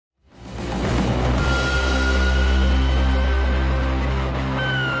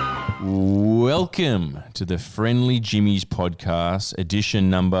Welcome to the Friendly Jimmy's podcast, edition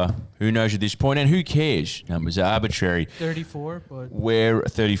number, who knows at this point, and who cares? Numbers are arbitrary. 34, but... We're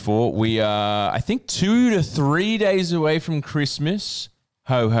 34. We are, I think, 2 to 3 days away from Christmas.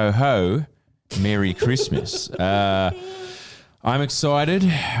 Ho, ho, ho. Merry Christmas. I'm excited.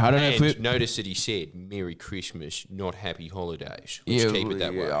 I don't know if we... Notice that he said Merry Christmas, not Happy Holidays. Let's keep it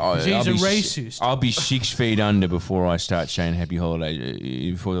that way. He's a racist. I'll be 6 feet under before I start saying Happy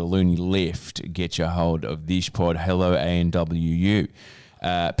Holidays. Before the loony left, get your hold of this pod. Hello, ANWU.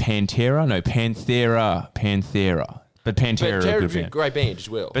 Panthera? No, Panthera. But Panthera are a good band. Great band as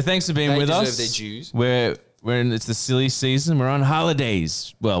well. But thanks for being with us. They deserve their dues. It's the silly season. We're on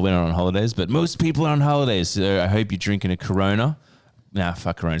holidays. Well, we're not on holidays, but most people are on holidays. So I hope you're drinking a Corona. Nah,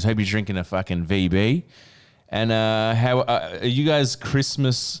 fuck Coronas. I hope you're drinking a fucking VB. And how are you guys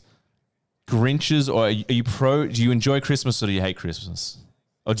Christmas Grinches, or are you pro? Do you enjoy Christmas or do you hate Christmas?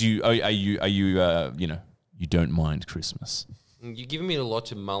 Or do you you don't mind Christmas? You're giving me a lot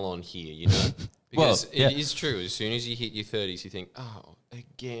to mull on here, you know, because it is true. As soon as you hit your 30s, you think, oh,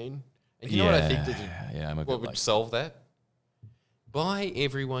 again. And you know what I think that would solve that? Buy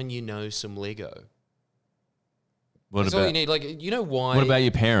everyone you know some Lego. That's all you need. Like, you know why? What about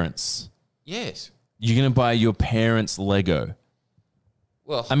your parents? Yes. You're going to buy your parents Lego.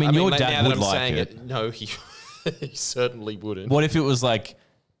 Well, I mean your dad would like it. No, he certainly wouldn't. What if it was like...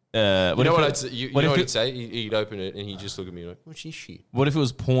 what he'd say? He'd open it and he'd just look at me like, what's this shit? What if it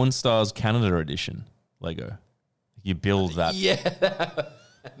was Porn Stars Canada Edition Lego? You build that. Yeah.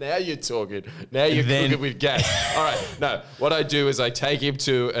 Now you're talking. Now you're cooking with gas. All right. No, what I do is I take him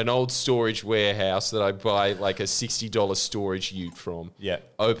to an old storage warehouse that I buy like a $60 storage ute from. Yeah.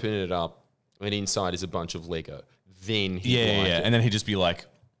 Open it up, and inside is a bunch of Lego. Then he'd like it. And then he'd just be like,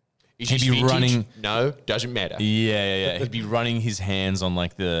 he'd be running. No, doesn't matter. Yeah. He'd be running his hands on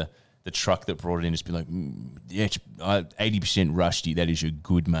like the truck that brought it in, just be like, 80% rusty. That is a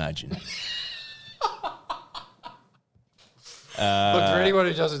good margin. Look, for anyone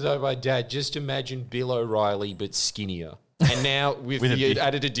who doesn't know my dad, just imagine Bill O'Reilly but skinnier. And now with the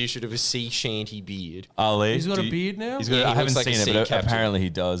added addition of a sea shanty beard. Ali, he's got a beard now? I haven't seen it, but apparently he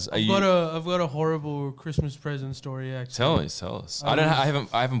does. I've got a horrible Christmas present story, actually. Tell us. I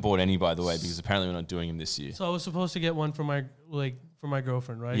haven't bought any, by the way, because apparently we're not doing them this year. So I was supposed to get one for my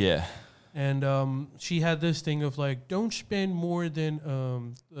girlfriend, right? Yeah. And she had this thing of like, don't spend more than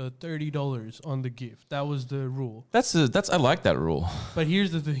 $30 on the gift. That was the rule. I like that rule. But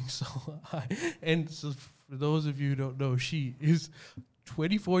here's the thing. So for those of you who don't know, she is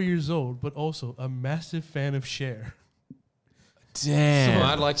 24 years old, but also a massive fan of Cher. Damn. So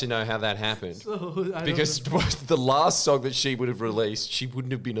I'd like to know how that happened. Because the last song that she would have released, she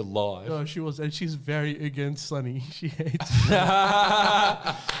wouldn't have been alive. No, she was, and she's very against Sunny. She hates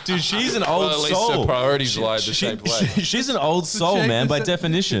Dude, she's an old soul. At least her priorities lie the same place. She's an old soul, man, by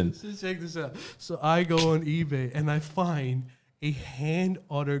definition. So check this out. So I go on eBay and I find a hand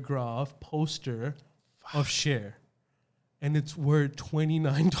autographed poster of Cher, and it's worth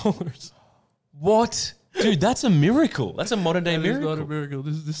 $29. What? Dude, that's a miracle. That's a modern day miracle. It's not a miracle.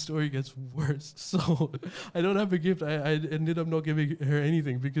 This story gets worse. So I don't have a gift. I ended up not giving her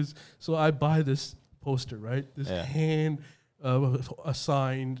anything because I buy this poster, right? This hand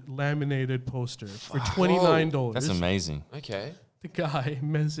signed laminated poster for $29. That's amazing. Okay. The guy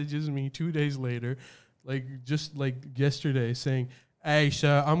messages me 2 days later, just like yesterday, saying, "Hey,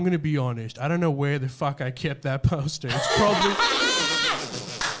 sir, I'm gonna be honest. I don't know where the fuck I kept that poster. It's probably."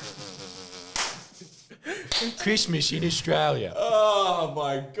 Christmas in Australia. Oh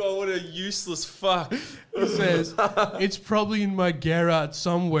my God, what a useless fuck. He says, it's probably in my garage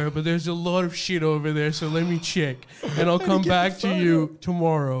somewhere, but there's a lot of shit over there, so let me check. And I'll come back to you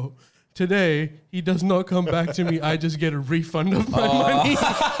tomorrow. Today, he does not come back to me. I just get a refund of my money.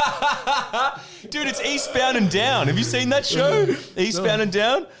 Dude, it's Eastbound and Down. Have you seen that show? Eastbound and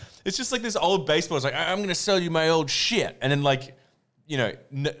Down? It's just like this old baseball. It's like, I'm going to sell you my old shit. And then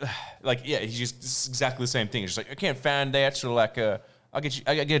he's just exactly the same thing. It's just like, I can't find that, so I'll get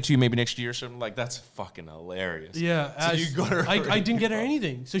it to you maybe next year or something. Like, that's fucking hilarious. Yeah. So you got her. I didn't get her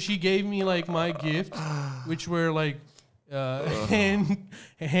anything. So she gave me like my gift, which were like hand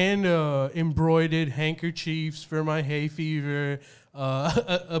embroidered handkerchiefs for my hay fever,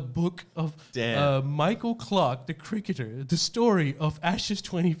 a book of Michael Clark, the cricketer, the story of Ashes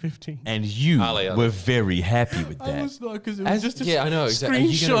 2015. And you were very happy with that. I was not, because it was just a exactly.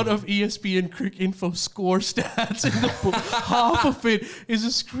 screenshot of ESPN Crick Info score stats in the book. Half of it is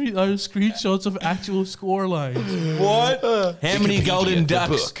screenshots of actual score lines. What? How many golden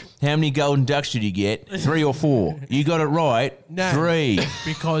ducks? How many golden ducks did you get? 3 or 4? You got it right. No, 3.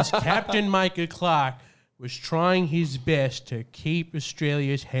 Because Captain Michael Clark was trying his best to keep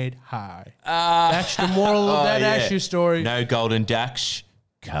Australia's head high. That's the moral of that Ashes story. No golden ducks,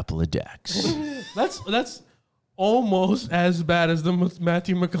 couple of ducks. That's almost as bad as the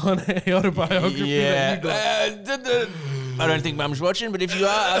Matthew McConaughey autobiography. That you got. I don't think Mum's watching, but if you are,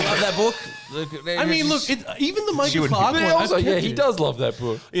 I love that book. Even the Michael Clark one. He does love that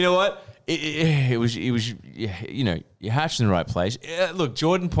book. You know what? It was. You're hatched in the right place. Look,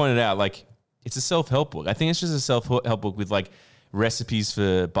 Jordan pointed out, like, it's a self-help book. I think it's just a self-help book with, like, recipes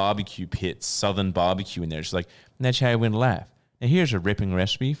for barbecue pits, southern barbecue in there. It's like, that's how you win a laugh. Now, here's a ripping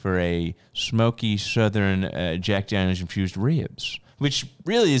recipe for a smoky southern Jack Daniels infused ribs, which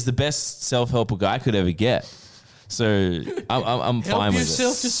really is the best self-help book I could ever get. So I'm fine with it.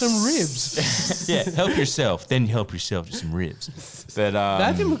 Help yourself to some ribs. Yeah, help yourself, then help yourself to some ribs. But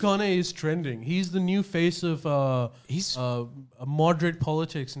Matthew McConaughey is trending. He's the new face of moderate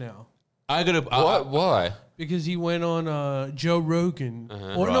politics now. Why? Because he went on Joe Rogan,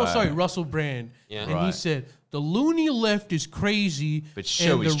 Russell Brand, and he said the loony left is crazy, and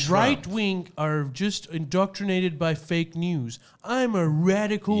the right wing are just indoctrinated by fake news. I'm a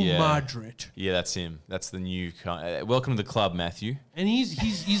radical moderate. Yeah, that's him. That's the new kind. Welcome to the club, Matthew. And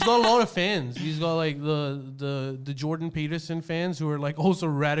he's got a lot of fans. He's got like the Jordan Peterson fans who are like also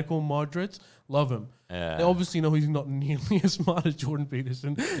radical moderates. Love him. They obviously know he's not nearly as smart as Jordan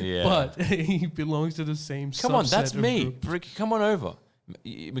Peterson, but he belongs to the same. Come on, that's me. Come on over.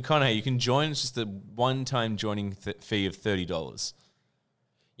 McConaughey, you can join. It's just a one-time joining fee of $30.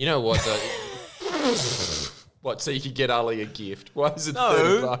 You know what? What? So you could get Ali a gift? Why is it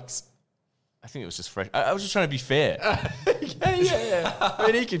 $30? I think it was just fresh. I was just trying to be fair. Yeah. I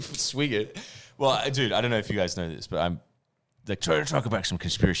mean, he can swing it. Well, dude, I don't know if you guys know this, but I'm like trying to talk about some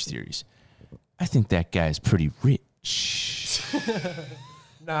conspiracy theories. I think that guy's pretty rich.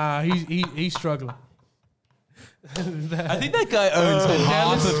 Nah, he's struggling. I think that guy owns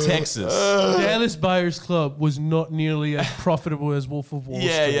half of Texas. Dallas Buyers Club was not nearly as profitable as Wolf of Wall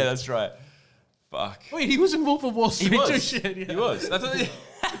Street. Yeah, that's right. Fuck. Wait, he was in Wolf of Wall Street. He was. He was.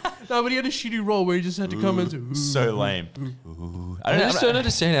 No, but he had a shitty role where he just had to come into. So lame. I just don't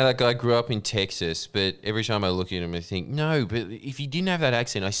understand how that guy grew up in Texas, but every time I look at him, I think, no, but if you didn't have that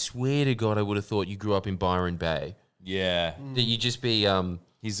accent, I swear to God, I would have thought you grew up in Byron Bay. Yeah. That you just be...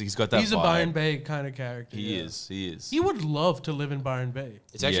 He's got that He's vibe. a Byron Bay kind of character. He is. He would love to live in Byron Bay.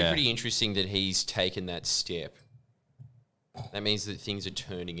 It's actually pretty interesting that he's taken that step. That means that things are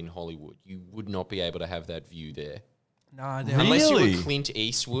turning in Hollywood. You would not be able to have that view there. Nah, unless you were Clint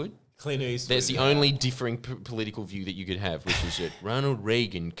Eastwood. Clint Eastwood. That's the only differing political view that you could have, which is that Ronald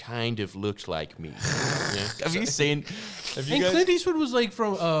Reagan kind of looked like me. Have you seen? Clint Eastwood was like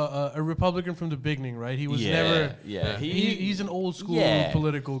from a Republican from the beginning, right? He was never. Yeah, he's an old school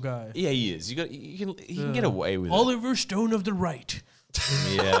political guy. Yeah, he is. He can get away with Oliver Stone of the right.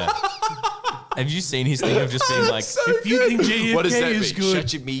 Yeah. Have you seen his thing of just being like, if you think JFK is good,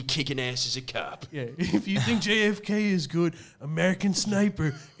 such a me kicking ass as a cop. Yeah, if you think JFK is good, American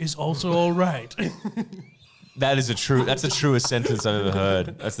Sniper is also all right. That's the truest sentence I've ever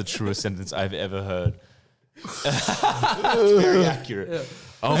heard. That's the truest sentence I've ever heard. It's very accurate. Yeah.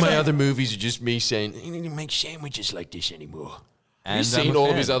 All my other movies are just me saying, you need to make sandwiches like this anymore. And have you seen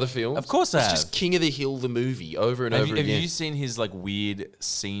all of his other films? Of course I have. It's just King of the Hill, the movie, over and over again. Have you seen his like weird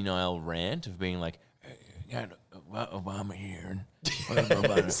senile rant of being like, Obama here, and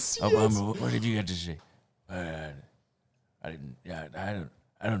Obama, what have you got to say? I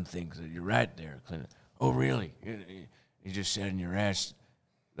don't think that you're right there, Clinton. Oh, really? You just sat in your ass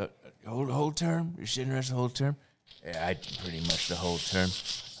the whole term? You're sitting your ass the whole term? Yeah, I pretty much the whole term.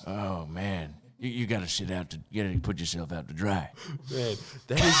 Oh man. You got to put yourself out to dry. Man,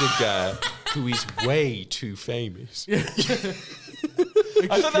 that is a guy who is way too famous. Extremely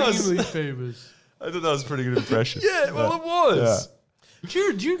famous. I thought that was a pretty good impression. Yeah, well, it was. Yeah.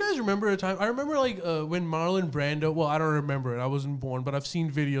 Do you guys remember a time? I remember like when Marlon Brando. Well, I don't remember it. I wasn't born, but I've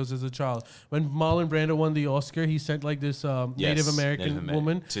seen videos as a child. When Marlon Brando won the Oscar, he sent like this Native American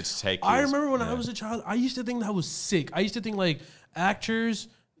woman to take. I remember when I was a child, I used to think that was sick. I used to think like actors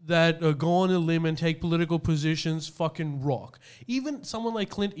that go on a limb and take political positions fucking rock. Even someone like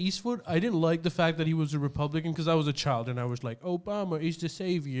Clint Eastwood, I didn't like the fact that he was a Republican because I was a child and I was like, Obama is the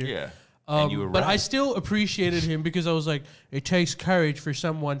savior. Yeah. And you were but right. I still appreciated him because I was like, it takes courage for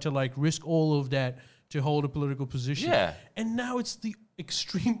someone to like risk all of that to hold a political position. Yeah. And now it's the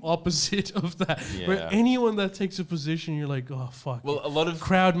extreme opposite of that. Yeah. Where anyone that takes a position, you're like, oh fuck. Well, a lot of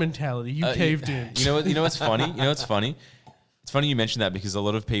crowd mentality. You caved in. You know what's funny? You know what's funny? It's funny you mentioned that because a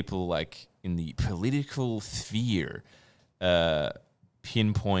lot of people like in the political sphere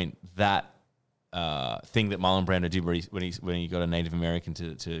pinpoint that thing that Marlon Brando did when he got a Native American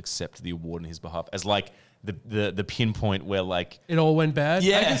to accept the award on his behalf as like the pinpoint where like it all went bad.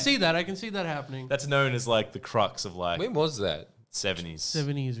 Yeah. I can see that happening. That's known as like the crux of like When was that?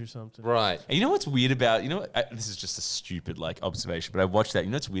 70s or something. Right. And you know what's weird about this is just a stupid like observation, but I watched that. You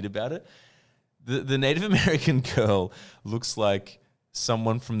know what's weird about it? The Native American girl looks like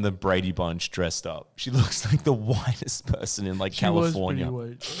someone from the Brady Bunch dressed up. She looks like the whitest person in like California.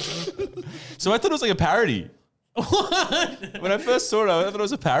 Was pretty white. So I thought it was like a parody. What? When I first saw it, I thought it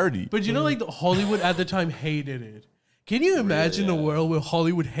was a parody. But you know, like Hollywood at the time hated it. Can you imagine a world where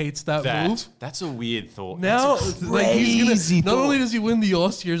Hollywood hates that move? That's a weird thought. Now, That's a like crazy not thought. only does he win the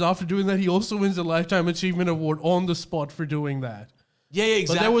Oscars, after doing that, he also wins a Lifetime Achievement Award on the spot for doing that. Yeah,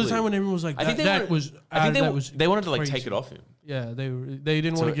 exactly. But there was a time when everyone was like, I think they wanted to like take it off him. Yeah, they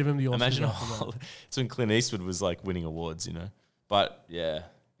didn't want to give him the Oscars. Imagine after that. it's when Clint Eastwood was like winning awards, you know. But yeah,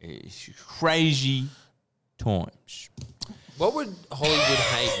 it's crazy times. What would Hollywood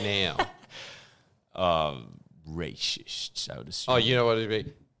hate now? Racists, I would assume. Oh, you know what it'd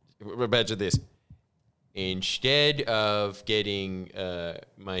be? Imagine this. Instead of getting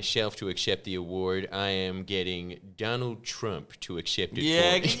myself to accept the award, I am getting Donald Trump to accept it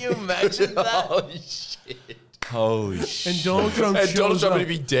for me. Can you imagine that? Oh, shit. Holy shit. And Donald Trump And Donald shows Trump up. would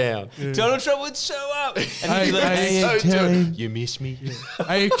be down. Yeah. Donald Trump would show up. And he'd be like, You miss me?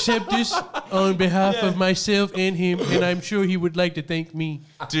 I accept this on behalf of myself and him, and I'm sure he would like to thank me.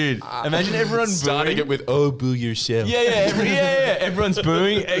 dude, imagine everyone Starting booing. it with, oh, boo yourself. Yeah. Everyone's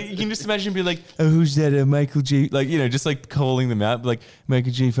booing. You can just imagine being like, oh, who's that? Michael G. Like, just like calling them out. Like,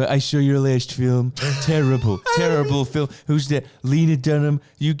 Michael G. I saw your last film. Terrible film. Who's that? Lena Dunham.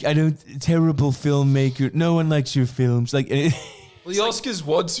 Terrible filmmaker. No one likes your films. Like, Well, the Oscars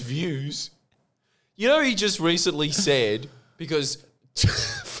wants views. You know, he just recently said, because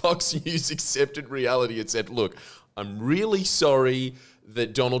Fox News accepted reality and said, look, I'm really sorry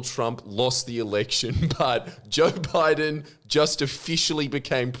that Donald Trump lost the election, but Joe Biden just officially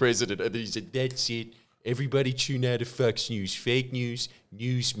became president. And he said, that's it. Everybody tune out of Fox News. Fake news,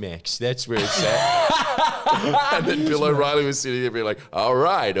 Newsmax. That's where it's at. And then Bill O'Reilly was sitting there being like, all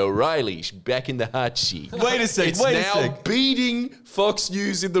right, O'Reilly's back in the hot seat. wait a sec. It's now beating Fox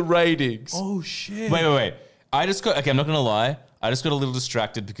News in the ratings. Oh, shit. Wait. I'm not going to lie. I just got a little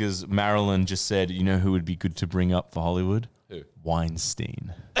distracted because Marilyn just said, you know who would be good to bring up for Hollywood? Who?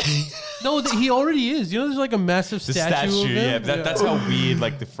 Weinstein. No, he already is. There's like a massive The statue of him. yeah. That's how weird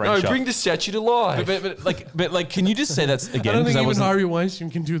like the French No, bring the statue to life. but like, can you just say that's again? I don't think 'cause even wasn't- Harvey Weinstein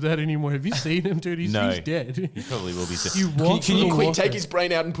can do that anymore. Have you seen him, dude? He's dead. He probably will be. He walks Can through you the Quick, walker. take his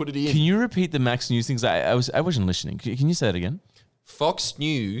brain out and put it in. Can you repeat the Max News things? I wasn't listening. Can you say that again? Fox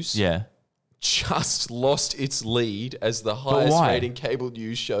News Yeah. just lost its lead as the highest why? rating cable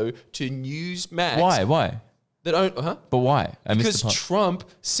news show to Newsmax. Why? That own, But why? I missed Because the part. Trump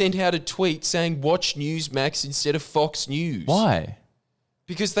sent out a tweet saying watch Newsmax instead of Fox News. Why?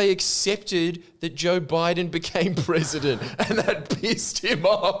 Because they accepted that Joe Biden became president and that pissed him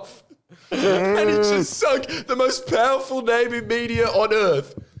off. And it just sunk the most powerful name in media on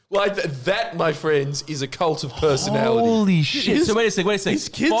earth. Like that, my friends, is a cult of personality. Holy shit! His- So wait a sec. His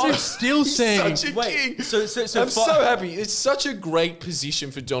kids are still He's saying, such a Wait, king. so I'm so happy. It's such a great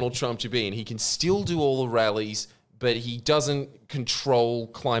position for Donald Trump to be in. He can still do all the rallies, but he doesn't control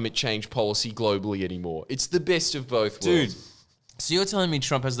climate change policy globally anymore. It's the best of both worlds. Dude, so you're telling me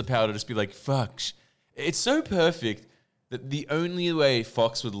Trump has the power to just be like, fuck. It's so perfect that the only way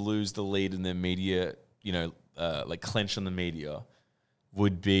Fox would lose the lead in their media, like clench on the media,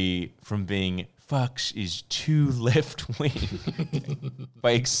 would be from being Fox is too left-wing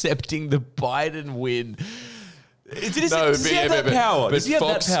by accepting the Biden win. Does he have that power? But Does he have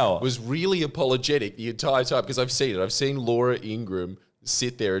Fox that power? was really apologetic the entire time because I've seen it. I've seen Laura Ingraham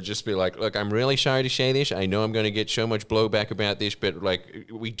sit there and just be like, look, I'm really sorry to say this. I know I'm going to get so much blowback about this, but like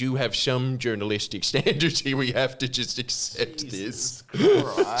we do have some journalistic standards here. We have to just accept this. Joe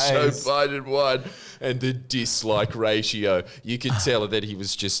Biden won. And the dislike ratio. You could tell that he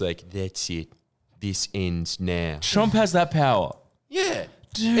was just like, that's it. This ends now. Trump has that power. Yeah.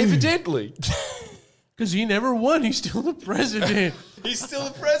 Evidently. Because he never won. He's still the president. He's still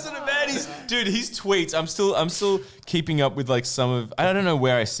the president, man. His tweets. I'm still keeping up with like some of. I don't know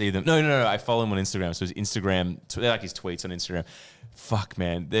where I see them. No. I follow him on Instagram. So his Instagram, they're like his tweets on Instagram. Fuck,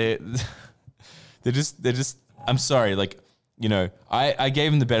 man. They're just. I'm sorry. Like, you know, I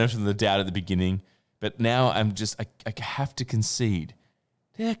gave him the benefit of the doubt at the beginning, but now I'm just. I have to concede.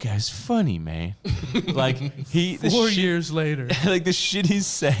 That guy's funny, man. Like 4 years later, like the shit he's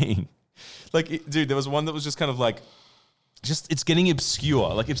saying. Like, dude, there was one that was just kind of like, it's getting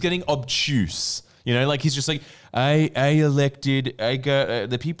obscure. Like, it's getting obtuse. You know, like he's just like, I got,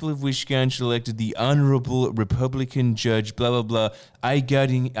 the people of Wisconsin elected the honorable Republican judge, blah, blah, blah. I got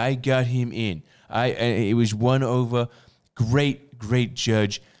him in. It was won over. Great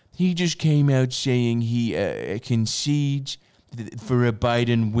judge. He just came out saying he concedes for a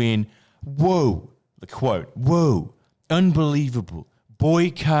Biden win. Whoa. The quote, whoa, unbelievable.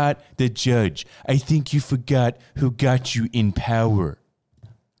 Boycott the judge. I think you forgot who got you in power.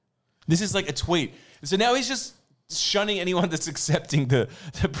 This is like a tweet. So now he's just shunning anyone that's accepting the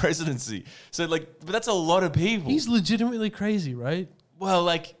presidency. So like, but that's a lot of people. He's legitimately crazy, right? Well,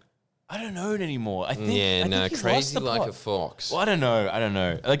 like, I don't know it anymore. I think he's crazy lost the like plot. a fox. Well, I don't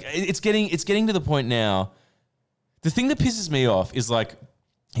know. Like, it's getting to the point now. The thing that pisses me off is like,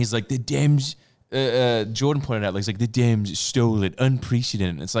 he's like, the Dems. Jordan pointed out, like, the Dems stole it,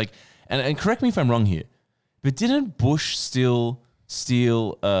 unprecedented. It's like, and correct me if I'm wrong here, but didn't Bush still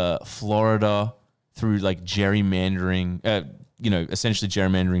steal Florida through like gerrymandering, essentially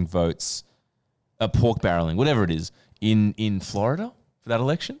gerrymandering votes, pork barreling, whatever it is, in Florida for that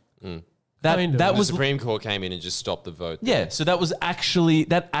election? Mm. That was the Supreme Court came in and just stopped the vote. Yeah, so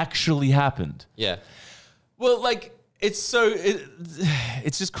that actually happened. Yeah. Well, like. It's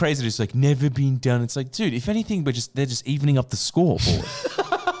just crazy. It's like never been done. It's like, dude, if anything, they're just evening up the scoreboard.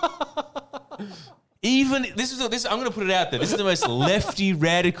 I'm going to put it out there. This is the most lefty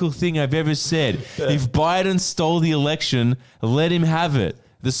radical thing I've ever said. If Biden stole the election, let him have it.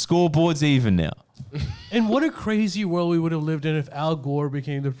 The scoreboard's even now. And what a crazy world we would have lived in if Al Gore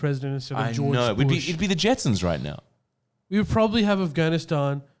became the president instead of George Bush. It'd be the Jetsons right now. We would probably have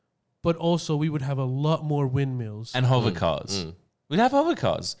Afghanistan. But also, we would have a lot more windmills. And hover cars. We'd have hover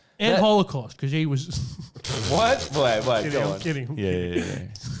cars. And Holocaust, because he was... What? Wait, go on. I'm kidding. Yeah.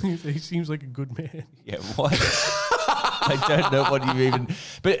 He seems like a good man. Yeah, what? I don't know what you even...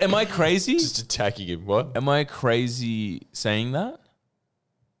 But am I crazy? Just attacking him, what? Am I crazy saying that?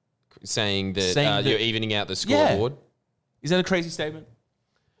 Saying that you're evening out the scoreboard? Yeah. Is that a crazy statement?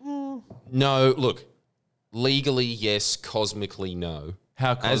 No, look. Legally, yes. Cosmically, no.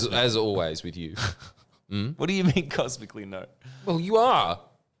 How cosmic? As always with you. What do you mean cosmically no? Well, you are.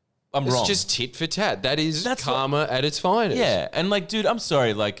 I'm wrong. It's just tit for tat. That's karma at its finest. Yeah, and like, dude, I'm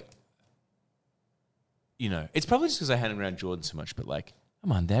sorry, like, you know, it's probably just because I hang around Jordan so much, but like,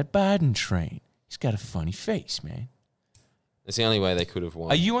 I'm on that Biden train. He's got a funny face, man. That's the only way they could have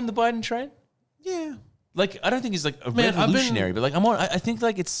won. Are you on the Biden train? Yeah. Like, I don't think he's like a revolutionary, but like, I'm on. I think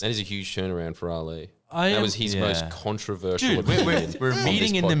like it's that is a huge turnaround for Ali. That was his most controversial. Dude, we're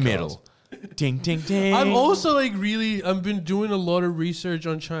meeting in the middle. Ding, ding, ding. I'm also like I've been doing a lot of research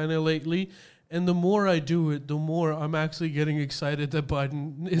on China lately, and the more I do it, the more I'm actually getting excited that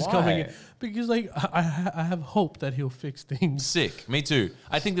Biden is coming in. Because like I have hope that he'll fix things. Sick. Me too.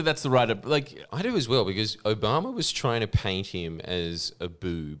 I think that's the right, like, I do as well, because Obama was trying to paint him as a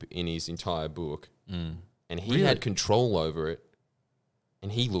boob in his entire book. And he had control over it,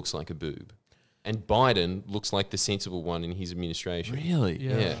 and he looks like a boob. And Biden looks like the sensible one in his administration. Really?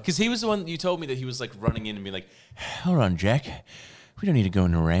 Yeah. Because he was the one, you told me that he was like running in and being like, hold on, Jack. We don't need to go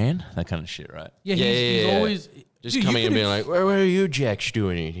in Iran. That kind of shit, right? Yeah, he's always... Just coming in and being like, what are you jacks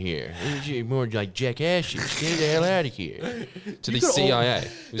doing in here? You're more like jackasses. Get the hell out of here. To the CIA.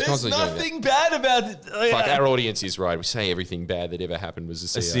 There's nothing bad about it. Fuck, our audience is right. We say everything bad that ever happened was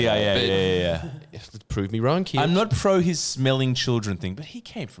the CIA. Yeah. Prove me wrong, kid. I'm not pro his smelling children thing, but he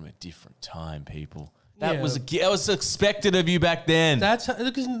came from a different time, people. That was expected of you back then. That's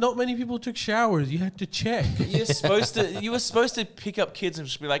because not many people took showers. You had to check. You were supposed to pick up kids and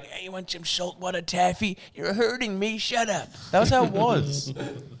just be like, "Hey, you want some saltwater taffy? You're hurting me. Shut up." That was how it was.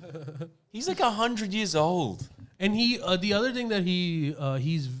 He's like 100 years old, and the other thing that he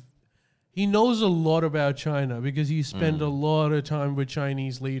knows a lot about China because he spent a lot of time with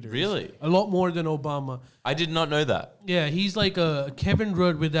Chinese leaders. Really? A lot more than Obama. I did not know that. Yeah, he's like a Kevin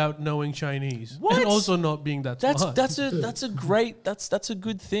Rudd without knowing Chinese. What? And also not being that smart. That's a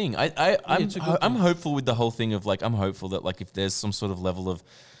good thing. I'm hopeful with the whole thing of like, I'm hopeful that like if there's some sort of level of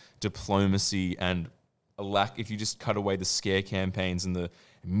diplomacy and if you just cut away the scare campaigns and the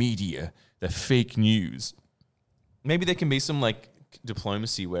media, the fake news, maybe there can be some like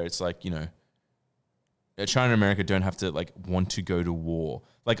diplomacy where it's like, China and America don't have to like want to go to war.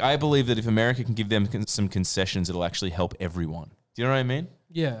 Like I believe that if America can give them some concessions, it'll actually help everyone. Do you know what I mean?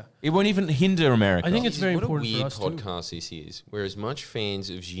 Yeah. It won't even hinder America. I think it's very important for us What a weird podcast this is. We're as much fans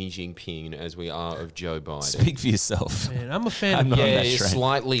of Xi Jinping as we are of Joe Biden. Speak for yourself. Man, I'm a fan I'm of not on that Yeah, train.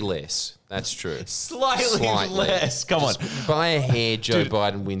 Slightly less. That's true. Slightly less. Come on. By a hair, Joe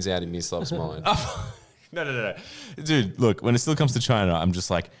Biden wins out in Miss Love's mind. No. Dude, look, when it still comes to China, I'm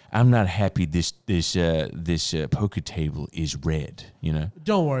just like, I'm not happy this poker table is red,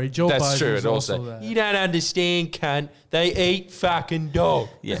 Don't worry, Joe That's Biden true. is And also also, that. you don't understand, cunt. They eat fucking dog.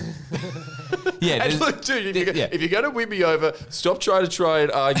 Yeah. Yeah. And look, dude, if you're going to win me over, stop trying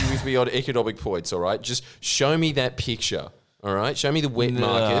to argue with me on economic points, all right? Just show me that picture, all right? Show me the wet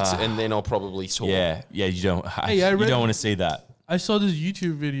markets, and then I'll probably talk. Yeah, you don't. Hey, you don't want to see that. I saw this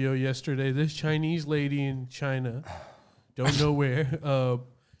YouTube video yesterday. This Chinese lady in China, don't know where,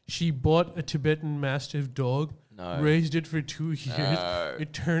 she bought a Tibetan Mastiff dog, raised it for 2 years.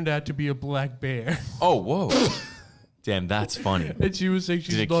 It turned out to be a black bear. Oh, whoa. Damn, that's funny. And she was saying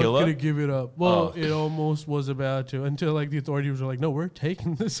she's Did it not kill her? going to give it up. Well, it almost was about to, until like the authorities were like, no, we're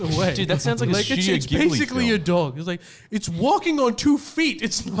taking this away. Dude, that sounds like a Studio it's Ghibli basically film. a dog. It's like, it's walking on 2 feet.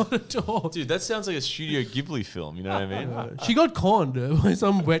 It's not a dog. Dude, that sounds like a Studio Ghibli film. You know what I mean? She got conned by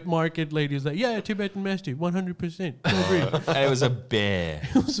some wet market lady. Who's like, yeah, Tibetan Mastiff, 100%. And it was a bear.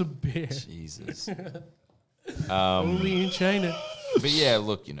 It was a bear. Jesus. Only in China. But yeah,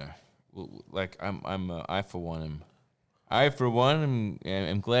 look, like I for one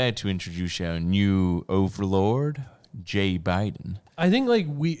am glad to introduce our new overlord, Jay Biden. I think like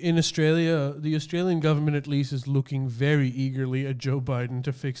we in Australia, the Australian government at least is looking very eagerly at Joe Biden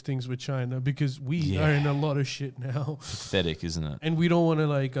to fix things with China because we are in a lot of shit now. Pathetic, isn't it? And we don't want to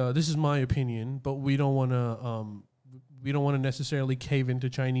like this is my opinion, but we don't want to necessarily cave into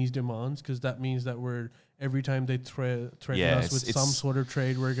Chinese demands because that means that every time they threaten us with some sort of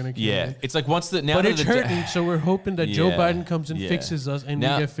trade, we're going to kill it. It's like once the now But that it's the hurting, so we're hoping that Joe Biden comes and Yeah. fixes us and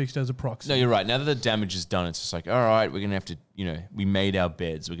Now- we get fixed as a proxy. No, you're right. Now that the damage is done, it's just like, all right, we're gonna have to, we made our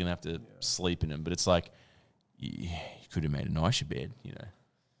beds, we're gonna have to sleep in them. But it's like, you could have made a nicer bed,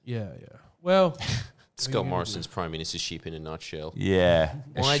 Yeah. Well, Scott Morrison's prime ministership in a nutshell. Yeah.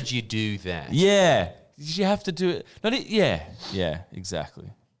 Why'd you do that? Yeah. Did you have to do it? Yeah, exactly.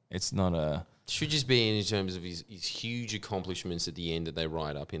 It's not a... Should just be in terms of his huge accomplishments at the end that they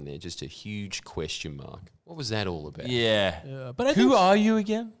write up in there. Just a huge question mark. What was that all about? Yeah. but I Who think are you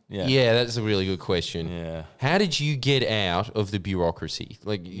again? Yeah, that's a really good question. Yeah. How did you get out of the bureaucracy?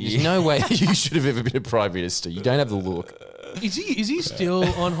 Like, there's no way you should have ever been a prime minister. You don't have the look. is he still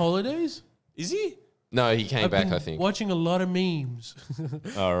on holidays? Is he? No, he came back, been I think. watching a lot of memes.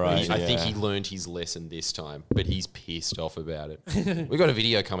 All right. I think he learned his lesson this time, but he's pissed off about it. We got a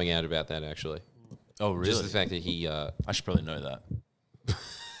video coming out about that, actually. Oh, really? Just the fact that he... I should probably know that.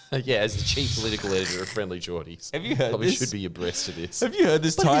 yeah, as the chief political editor of Friendlyjordies. Have you heard Probably this? should be abreast of this. Have you heard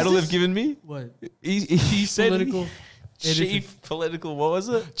this title they've given me? What? He said Political chief political, what was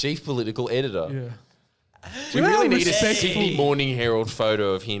it? Chief political editor. Yeah. We you know really how need a respectful- Sydney Morning Herald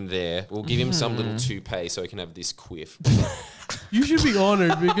photo of him there. We'll give him some little toupee so he can have this quiff. You should be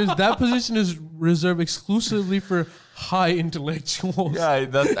honored because that position is reserved exclusively for high intellectuals. Yeah, I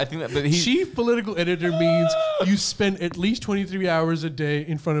think that. But Chief political editor means you spend at least 23 hours a day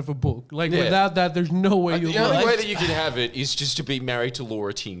in front of a book. Like without that, there's no way you'll The only way live. that you can have it is just to be married to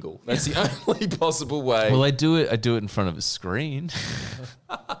Laura Tingle. That's the only possible way. Well, I do it in front of a screen.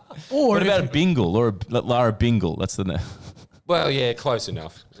 Or What if about Bingle? Lara Bingle. That's the name. Well, yeah, close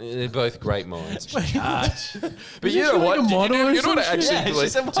enough. They're both great minds. But you Isn't know she like what? a model or You know what I some actually shit? Yeah, believe?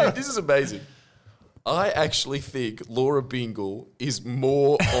 she's a model. Dude, this is amazing. I actually think Laura Bingle is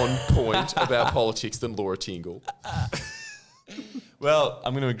more on point about politics than Laura Tingle. Well,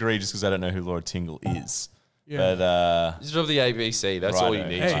 I'm going to agree just because I don't know who Laura Tingle is. Yeah. But This is of the ABC. That's all you Righto.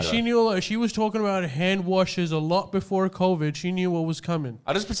 need. Hey, to she know. knew. She was talking about hand washes a lot before COVID. She knew what was coming.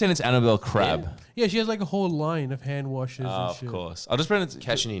 I'll just pretend it's Annabelle Crabb. Yeah, she has like a whole line of hand washes and Of shit. course. I'll just pretend it's...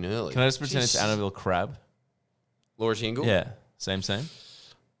 Cashing in early. Can I just pretend it's Jeez. Annabelle Crabb? Laura Tingle? Yeah. Same.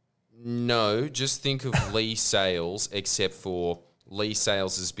 No, just think of Lee Sales, except for Lee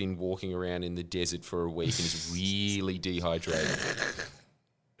Sales has been walking around in the desert for a week and is really dehydrated.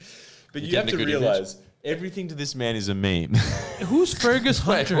 But you have to realise, everything to this man is a meme. Who's Fergus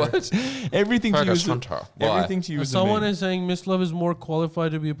Hunter? What? Everything to you Fergus is Hunter. Why? Everything to you is a Someone meme. is saying Miss Love is more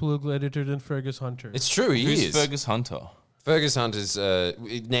qualified to be a political editor than Fergus Hunter. It's true, he Who's is. Fergus Hunter? Fergus Hunter's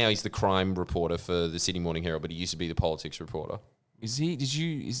now he's the crime reporter for the Sydney Morning Herald, but he used to be the politics reporter. Is he? Did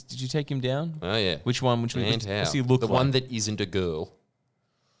you take him down? Oh yeah. Which one? Which one? What's he look the like? one that isn't a girl.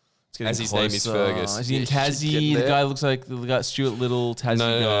 As his name is Fergus. Is he in Tassie? The guy looks like the Stuart Little Tassie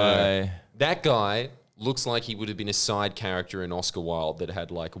guy. No. That guy looks like he would have been a side character in Oscar Wilde that had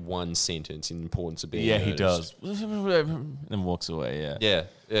like one sentence in Importance of Being Yeah, Earnest. he does. Then walks away.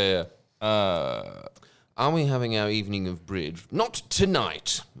 Yeah. Are we having our evening of bridge? Not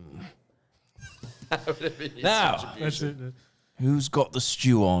tonight. That would have been his Now, That's it. who's got the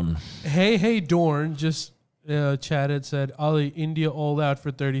stew on? Hey, Dorn just chatted, said, Ali, India all out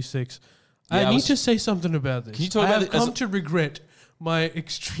for 36. Yeah, I need to say something about this. Can you talk I about have it as come to regret my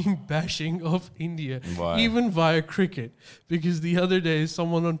extreme bashing of India, Why? even via cricket. Because the other day,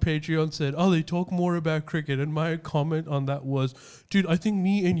 someone on Patreon said, Ali, talk more about cricket. And my comment on that was, dude, I think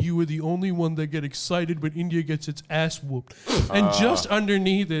me and you are the only one that get excited when India gets its ass whooped. And just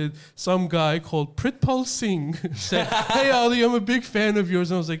underneath it, some guy called Pritpal Singh said, hey, Ali, I'm a big fan of yours.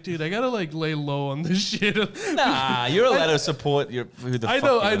 And I was like, dude, I got to like lay low on this shit. Nah, you're allowed to support who the I fuck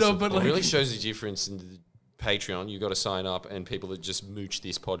know, you I know, support. but It like, really shows the difference in the Patreon. You've got to sign up, and people that just mooch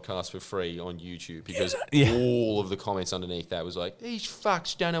this podcast for free on YouTube, because all of the comments underneath that was like, these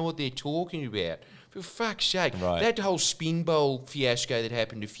fucks don't know what they're talking about. For fuck's sake. Right. That whole spin bowl fiasco that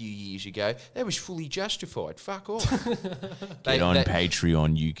happened a few years ago, that was fully justified. Fuck off. Get on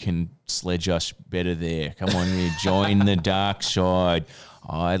Patreon. You can sledge us better there. Come on, join the dark side.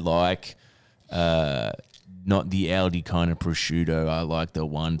 I like not the Aldi kind of prosciutto. I like the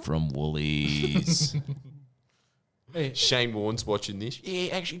one from Woolies. hey, Shane Warne's watching this.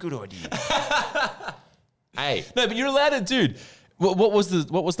 Yeah, actually, good idea. Hey. No, but you're allowed it, dude. What was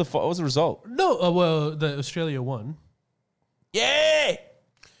the result? no, well, the Australia won Yeah.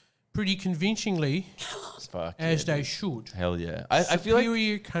 pretty convincingly, Fuck as yeah, they dude. should. Hell yeah. I feel like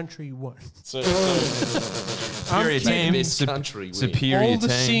Superior country won. superior team. Best country win. Superior All the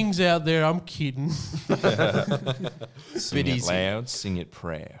team. sings out there, I'm kidding. Sing it loud, sing it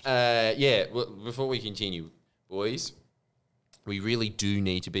proud. Well, before we continue, boys, we really do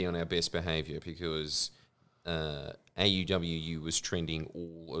need to be on our best behaviour, because AUWU was trending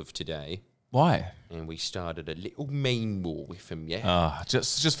all of today, Why? and we started a little meme war with them,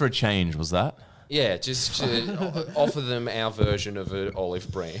 Just for a change, was that? Yeah, just to offer them our version of an olive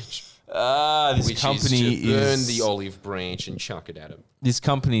branch, This which company is to burn the olive branch and chuck it at them. This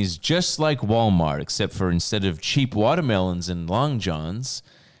company is just like Walmart, except for instead of cheap watermelons and Long Johns,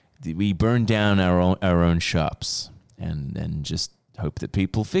 we burn down our own shops and just hope that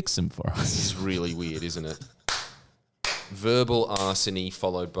people fix them for us. This is really weird, isn't it? Verbal arsony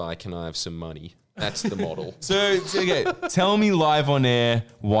followed by, can I have some money? That's the model. So okay, tell me live on air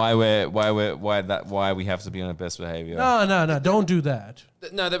why we have to be on our best behavior. No, don't do that.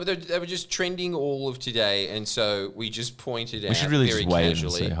 No, they were just trending all of today, and so we just pointed out should really very just wave and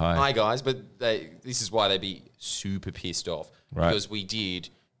casually, say hi. hi guys, but this is why they'd be super pissed off, Right. because we did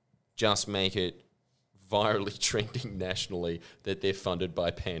just make it virally trending nationally that they're funded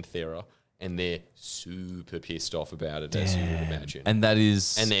by Panthera, and they're super pissed off about it, as you would imagine. And that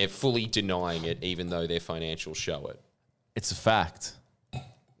is... And they're fully denying it, even though their financials show it. it's a fact.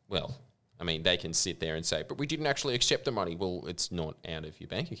 Well, I mean, they can sit there and say, but we didn't actually accept the money. Well, it's not out of your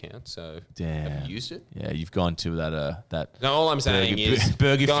bank account, so have you used it? Yeah, you've gone to that... No, all I'm saying is,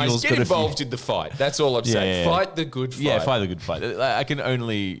 Burger guys, Fuel's get got a few- involved in the fight. That's all I'm saying. yeah. Fight the good fight. Yeah, fight the good fight. I can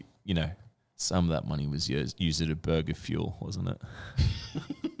only, some of that money was used at a Burger Fuel, wasn't it?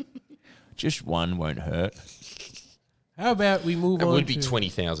 Just one won't hurt. How about we move It on would be to...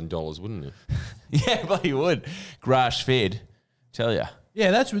 $20,000, wouldn't it? Yeah, but he would. Grass fed, tell ya.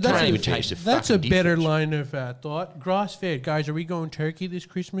 Yeah, that's Can't even taste the that's a fucking better difference. line of thought. Grass fed, guys. Are we going turkey this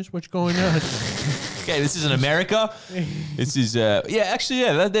Christmas? What's going on? Okay, this isn't America. This is that's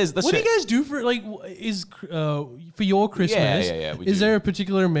What do you guys do for for your Christmas? we Is do. there a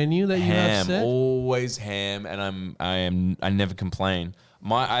particular menu that you have ham, set? always ham, and I never complain.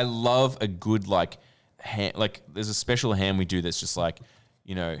 I love a good ham. Like there's a special ham we do that's just like,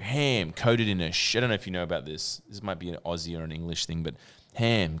 ham coated in I don't know if you know about this. This might be an Aussie or an English thing, but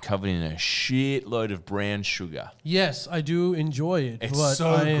ham covered in a shitload of brown sugar. Yes, I do enjoy it. It's but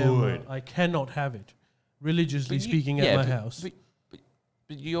so good. I cannot have it, religiously speaking, at my house.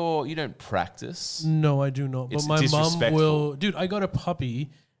 But you don't practice. No, I do not. It's But my mom disrespectful. will. Dude, I got a puppy,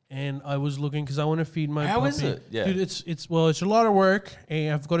 and I was looking because I want to feed my puppy. How is it? Yeah. Dude, it's a lot of work,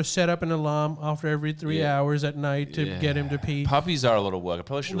 and I've got to set up an alarm after every 3 hours at night to get him to pee. Puppies are a lot of work. I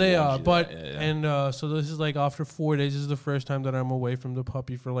probably should. They are, but so this is like after 4 days. This is the first time that I'm away from the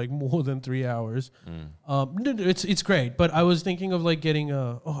puppy for like more than 3 hours. It's great, but I was thinking of like getting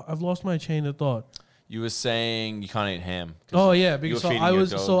I've lost my chain of thought. You were saying you can't eat ham. Oh yeah, because I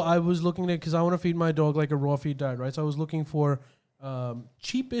was looking at because I want to feed my dog like a raw feed diet, right? So I was looking for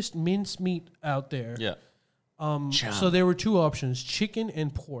cheapest mince meat out there. Yeah. So there were two options, chicken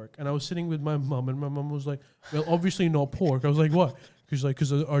and pork. And I was sitting with my mom, and my mom was like, well, obviously not pork. I was like, what? She's like,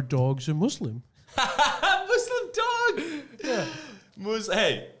 because our dog's a Muslim. Muslim dog. Yeah.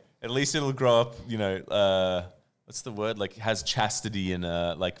 Hey, at least it'll grow up, what's the word? Like has chastity and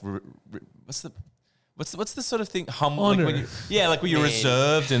what's the sort of thing? Humble. Honor. Like when you're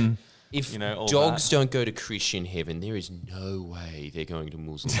reserved and... If dogs don't go to Christian heaven, there is no way they're going to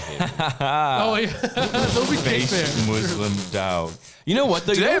Muslim heaven. Oh, yeah. They'll be kicked there. Muslim dog. You know what?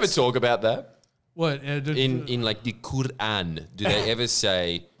 Do they ever talk about that? What? In like the Quran, do they ever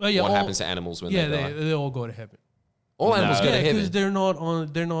say what happens to animals when they die? They all go to heaven. All animals go to heaven. Because they're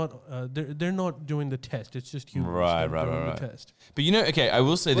not doing the test. It's just humans right. doing the test. But I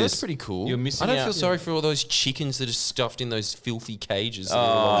will say this. That's pretty cool. You're missing I don't out. feel sorry for all those chickens that are stuffed in those filthy cages.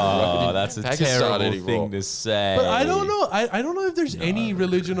 That's a terrible thing to say. But I don't know. I don't know if there's any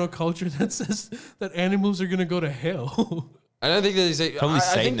religion or culture that says that animals are going to go to hell. I don't think there's probably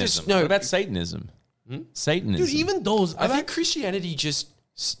Satanism. What about Satanism? Satanism. Dude, even those. I think Christianity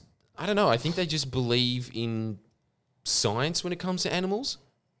I don't know. I think they just believe in science when it comes to animals.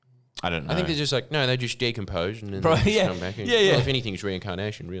 I don't know. I think they're just like, no, they just decompose and then they just come back. And, well, if anything, it's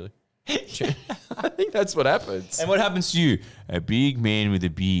reincarnation, really. I think that's what happens. And what happens to you? A big man with a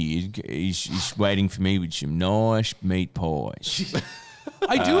beard is waiting for me with some nice meat pies.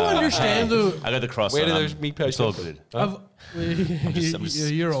 I do understand though. I got the cross. Where do those meat pies come from? I'm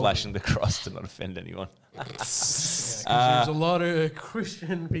just you're flashing the cross to not offend anyone. There's a lot of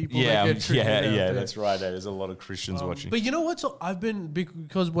Christian people. That's right. There's a lot of Christians watching. But you know what? So I've been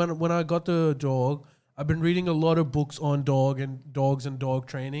because when I got the dog, I've been reading a lot of books on dogs and dog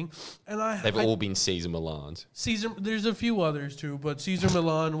training, and they've all been Caesar Milans. There's a few others too, but Caesar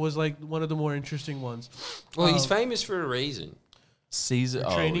Milan was like one of the more interesting ones. Well, he's famous for a reason. Caesar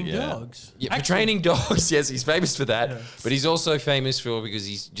training dogs. Yeah, for training dogs. Yes, he's famous for that. Yeah. But he's also famous because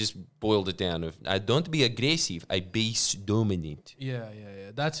he's just boiled it down of don't be aggressive, I be dominant. Yeah.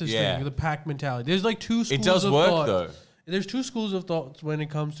 That's his thing, the pack mentality. There's like two schools of thought. It does work though. There's two schools of thought when it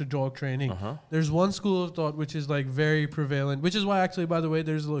comes to dog training. There's one school of thought which is like very prevalent, which is why actually, by the way,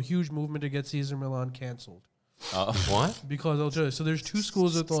 there's a huge movement to get Caesar Milan canceled. What? Because I'll tell you. So there's two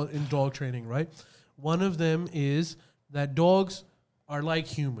schools of thought in dog training, right? One of them is that dogs are like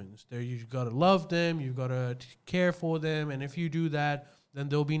humans. You've got to love them, you've got to care for them, and if you do that, then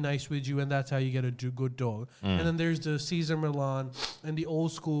they'll be nice with you, and that's how you get a good dog. And then there's the Caesar Milan and the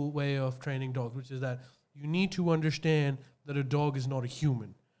old school way of training dogs, which is that you need to understand that a dog is not a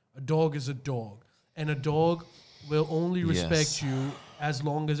human. A dog is a dog, and a dog will only respect you as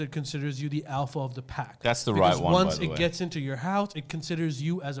long as it considers you the alpha of the pack. That's the right one, once by the way. it gets into your house, it considers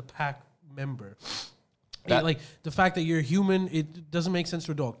you as a pack member. Like the fact that you're a human, it doesn't make sense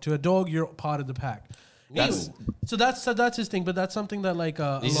to a dog. To a dog, you're part of the pack. So that's his thing. But that's something that like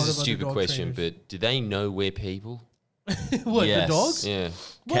a this lot is of a stupid other dog question. trainers. But do they know we're people? What, the dogs? Yeah.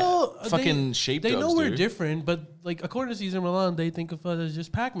 Well, fucking sheep They dogs know we're do. different, but like according to Caesar Milan, they think of us as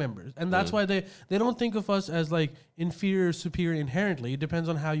just pack members, and that's why they don't think of us as like inferior, or superior inherently. It depends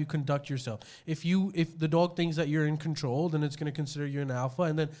on how you conduct yourself. If the dog thinks that you're in control, then it's going to consider you an alpha,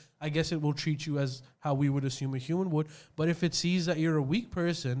 and then I guess it will treat you as how we would assume a human would. But if it sees that you're a weak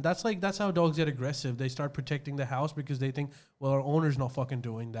person, that's how dogs get aggressive. They start protecting the house because they think, well, our owner's not fucking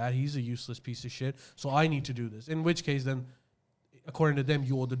doing that. He's a useless piece of shit, so I need to do this. In which case, then, according to them,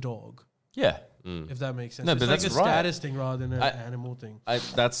 you're the dog. Yeah. If that makes sense. No, It's but like that's a right. status thing rather than an animal thing.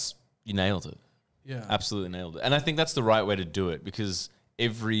 You nailed it. Yeah. Absolutely nailed it. And I think that's the right way to do it because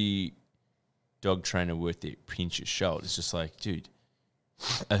every dog trainer worth their pinch of salt is just like, dude,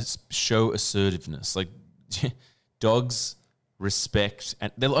 show assertiveness. Like dogs respect,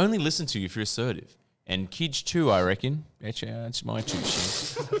 and they'll only listen to you if you're assertive. And kids too, I reckon. That's my 2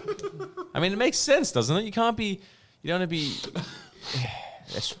 cents. I mean, it makes sense, doesn't it? You don't want to be...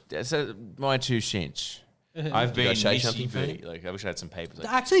 That's my 2 cents. I've been say Missy something, V. Fanny? Like I wish I had some papers.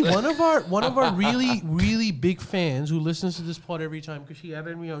 Actually, one of our really, really big fans who listens to this pod every time because she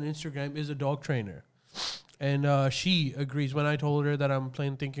added me on Instagram is a dog trainer. And she agrees. When I told her that I'm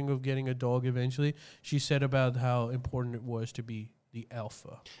thinking of getting a dog eventually, she said about how important it was to be the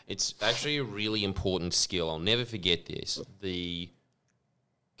alpha. It's actually a really important skill. I'll never forget this. The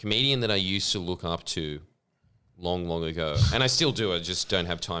comedian that I used to look up to long ago, and I still do, I just don't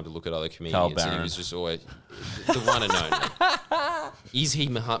have time to look at other comedians. And he was just always the one and only. Is he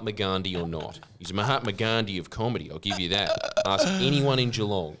Mahatma Gandhi or not? He's Mahatma Gandhi of comedy, I'll give you that. Ask anyone in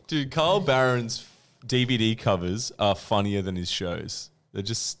Geelong. Dude, Carl Barron's DVD covers are funnier than his shows. They're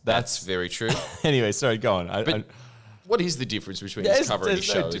just... That's very true. Anyway, sorry, go on. What is the difference between his cover and his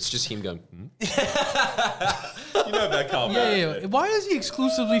show? It's just him going, You know about Carl Barron. Yeah. Why is he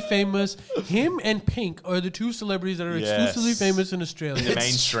exclusively famous? Him and Pink are the two celebrities that are exclusively famous in Australia. In the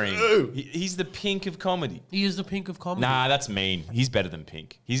mainstream. He's the Pink of comedy. He is the Pink of comedy. Nah, that's mean. He's better than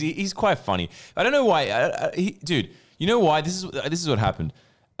Pink. He's quite funny. I don't know why. Dude, you know why? This is what happened.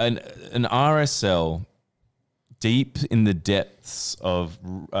 An RSL deep in the depths of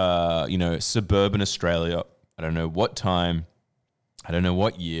suburban Australia. I don't know what time. I don't know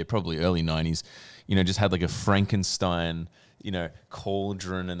what year. Probably early 90s. Just had like a Frankenstein,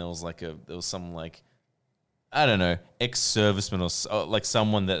 cauldron, and there was some I don't know, ex-serviceman or like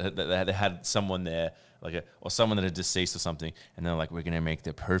someone that had someone there, or someone that had deceased or something, and they're like, we're gonna make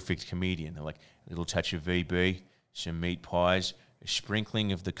the perfect comedian. They're like, a little touch of VB, some meat pies, a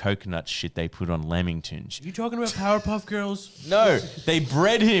sprinkling of the coconut shit they put on Lamingtons. You talking about Powerpuff Girls? No, they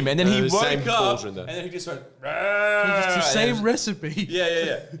bred him, and then he woke up, and then he just went. It's the same recipe.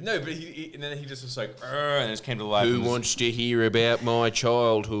 Yeah. No, but and then he just was like, and just came to life. Who wants to hear about my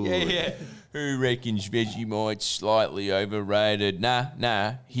childhood? Yeah. Who reckons Vegemite's slightly overrated?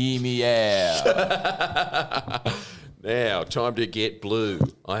 Nah, hear me out. Now, time to get blue.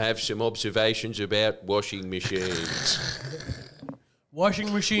 I have some observations about washing machines.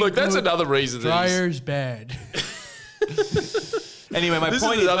 Washing machine. Look, that's good, another reason. Dryer's bad. Anyway, my This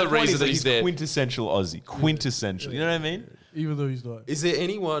point is is another my point reason is that that he's he's there. quintessential Aussie. Quintessential. You know what I mean? Even though he's not. Is there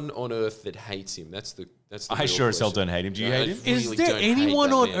anyone on earth that hates him? That's the I real sure as hell question. don't hate him. Do you No, hate I him? Is really there don't hate anyone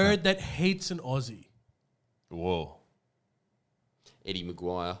that on man. earth that hates an Aussie? Whoa. Eddie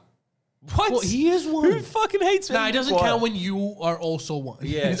Maguire. What? Well, he is one. Who fucking hates Nah, it Eddie doesn't Maguire? count when you are also one.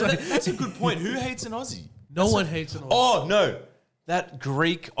 Yeah, It's like- that's a good point. Who hates an Aussie? no one hates an Aussie. Oh, no. That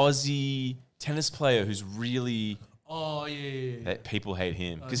Greek Aussie tennis player who's really... Oh, yeah. That people hate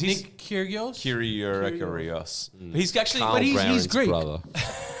him. Because he's... Nick Kyrgios? Kyrios. But he's actually... Carl But he's Brown's Greek. brother.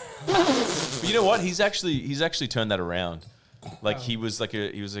 But you know what? He's actually turned that around. Like he was like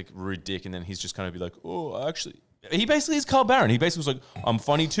rude dick, and then he's just kind of be like, oh, actually, he basically is Carl Barron. He basically was like, I'm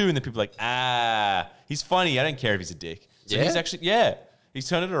funny too, and then people are like, he's funny. I don't care if he's a dick. So Yeah? he's actually he's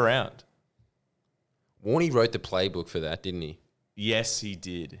turned it around. Warney wrote the playbook for that, didn't he? Yes, he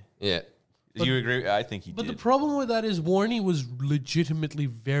did. Yeah. Do you agree? I think he But did. the problem with that is Warney was legitimately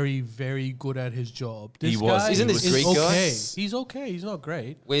very, very good at his job. This He was. guy Isn't this is Greek guy? okay. He's okay. He's not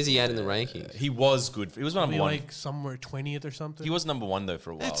great. Where's he at in the rankings? He was good. He was number Maybe one. like somewhere 20th or something. He was number one though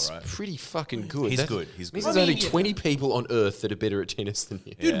for a while, That's right? pretty fucking good. He's That's- good. He's means good. there's only yeah. 20 people on earth that are better at tennis than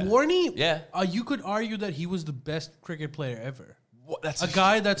you. Dude, Yeah. Warney, Yeah. you could argue that he was the best cricket player ever. What? That's A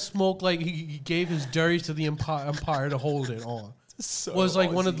guy that smoked, like, he gave his dirties to the umpire to hold it on. so Was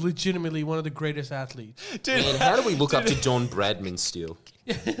like Aussie. legitimately one of the greatest athletes. Dude, Man, how do we look up to Don Bradman still?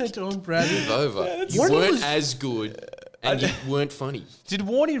 Don't Bradley. Move over. You Warney weren't was- as good, and you weren't funny. did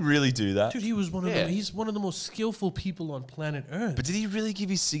Warney really do that? Dude, he was one of Yeah. he's one of the most skillful people on planet Earth. But did he really give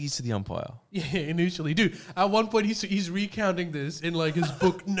his ciggies to the umpire? Yeah, initially, dude. At one point, he's recounting this in like his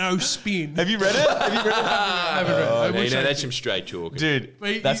book, No Spin. Have you read it? Have you read it? I haven't read it. I wish I that's did. some straight talking. Dude,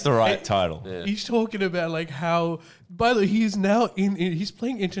 Wait, that's he- the right hey, title. Yeah. He's talking about like how. By the way, he's now he's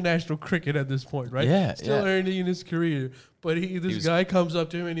playing international cricket at this point, right? Yeah, still yeah. early in his career. But this was- guy comes up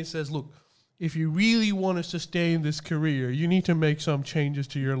to him and he says, "Look, if you really want to sustain this career, you need to make some changes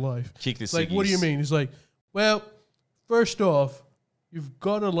to your life." Kick the It's like, what do you ciggies. mean? He's like, well, first off, you've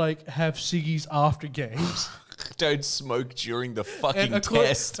got to like have ciggies after games. Don't smoke during the fucking And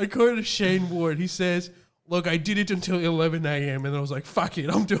test. according to Shane Ward, he says, "Look, I did it until 11 a.m. and I was like, fuck it,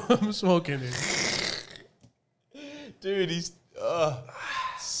 I'm smoking it." Dude, he's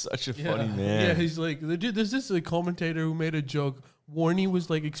such a funny Yeah, man. he's like, there's this commentator who made a joke. Warney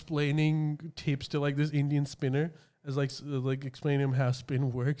was like explaining tips to like this Indian spinner as like explaining him how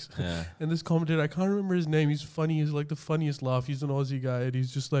spin works. Yeah. And this commentator, I can't remember his name. He's funny. He's like the funniest laugh. He's an Aussie guy, and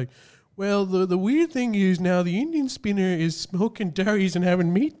he's just like, well, the weird thing is now the Indian spinner is smoking durries and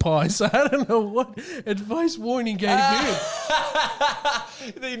having meat pies. So I don't know what advice Warney gave him.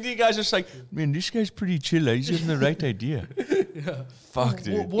 The Indian guy's just like, man, this guy's pretty chill. He's having the right idea. Yeah. Fuck,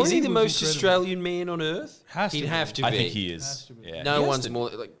 dude. Warney Is he the was most incredible. Australian man on earth? Has to He'd be. have to I be. think he Has is. to be. Yeah. No He has one's to- more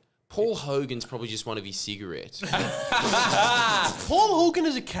like Paul Hogan's probably just one of his cigarettes. Paul Hogan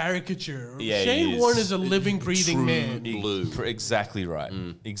is a caricature. Yeah, Shane Warne is a living, breathing man. Blue. Exactly right.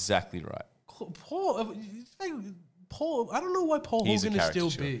 Exactly right. Paul, I don't know why Paul Hogan is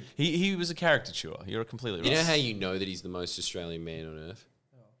still big. He was a caricature. You're completely right. You know how you know that he's the most Australian man on earth?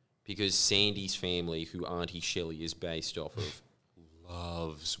 Because Sandy's family, who Auntie Shelley is based off of,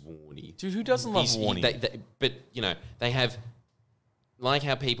 loves Warnie. Dude, who doesn't love Warnie? But, they have... Like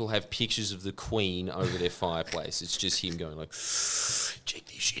how people have pictures of the Queen over their fireplace. It's just him going like, check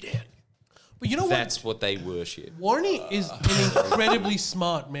this shit out. But you know That's what they worship. Warnie is an incredibly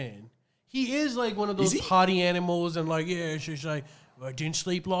smart man. He is like one of those party animals and like, yeah, it's just like, I didn't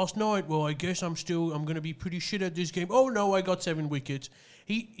sleep last night. Well, I guess I'm going to be pretty shit at this game. Oh, no, I got 7 wickets.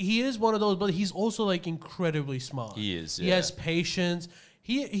 He is one of those, but he's also like incredibly smart. He is, yeah. He has patience.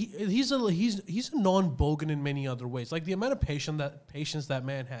 He's a non-bogan in many other ways. Like the amount of patience that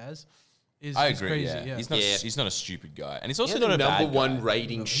man has is crazy. Yeah. He's not a stupid guy, and he's also not a number bad one guy.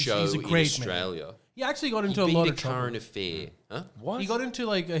 rating show in Australia. Man. He actually got into a lot of trouble. Current affair. Huh? What? He got into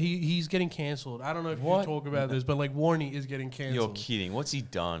like he's getting cancelled. I don't know if you talk about this, but like Warnie is getting cancelled. You're kidding. What's he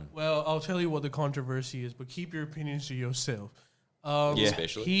done? Well, I'll tell you what the controversy is, but keep your opinions to yourself.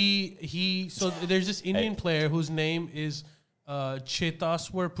 Especially so there's this Indian player whose name is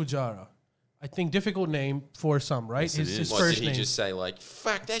Chetaswar Pujara. I think difficult name for some, right? Yes, his what, first did he name. Just say like,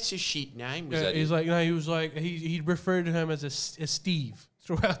 "Fuck, that's a shit name"? He referred to him as a Steve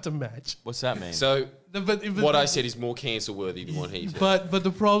throughout the match. What's that mean? So what I said is more cancel worthy than what he did. But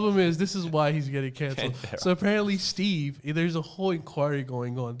the problem is this is why he's getting cancelled. So apparently Steve, there's a whole inquiry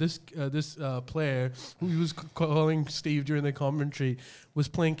going on. This player who he was calling Steve during the commentary was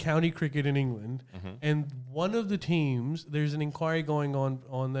playing county cricket in England, and one of the teams, there's an inquiry going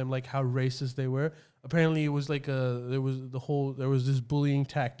on them, like how racist they were. Apparently it was like there was this bullying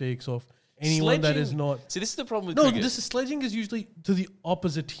tactics of anyone sledging, that is not. See, this is the problem with cricket. This is sledging is usually to the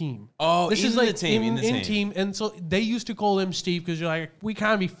opposite team. Oh, this in is like the team, in the team. And so they used to call him Steve because you're like, we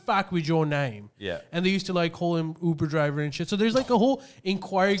can't be fucked with your name. Yeah. And they used to like call him Uber driver and shit. So there's like a whole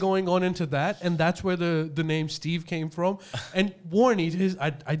inquiry going on into that, and that's where the name Steve came from. And Warnie,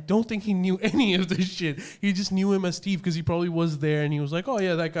 I don't think he knew any of this shit. He just knew him as Steve because he probably was there, and he was like, oh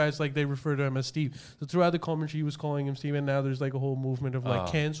yeah, that guy's like, they refer to him as Steve. So throughout the commentary, he was calling him Steve, and now there's like a whole movement of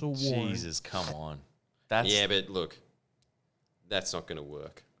like cancel Warnie. Jesus, come on. Yeah, but look, that's not going to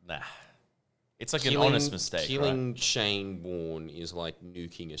work. Nah. It's like an honest mistake. Killing Shane Warne is like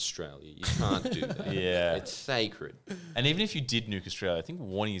nuking Australia. You can't do that. Yeah. It's sacred. And even if you did nuke Australia, I think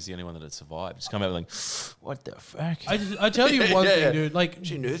Warnie is the only one that had survived. Just come out like, what the fuck? I tell you one thing, dude. Like,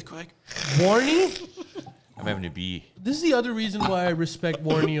 is it an earthquake? Warnie? I'm having a beer. This is the other reason why I respect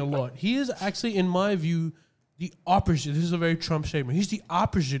Warnie a lot. He is actually, in my view, the opposite. This is a very Trump statement. He's the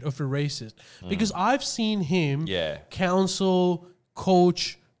opposite of a racist. Because I've seen him counsel,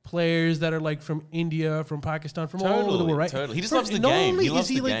 coach players that are like from India, from Pakistan, from all over the world, right? Totally. He just loves the game. Not only is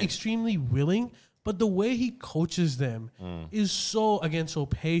he like extremely willing, but the way he coaches them is so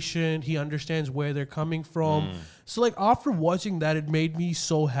patient. He understands where they're coming from. So like after watching that, it made me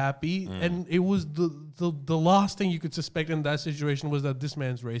so happy. And it was the last thing you could suspect in that situation was that this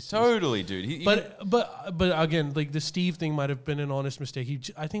man's racist. Totally, dude. But again, like the Steve thing might have been an honest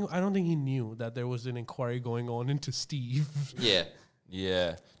mistake. I don't think he knew that there was an inquiry going on into Steve. Yeah.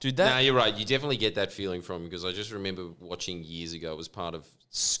 Yeah. Dude, No, you're right. You definitely get that feeling from him because I just remember watching years ago. It was part of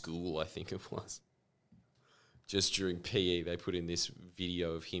school, I think it was. Just during PE, they put in this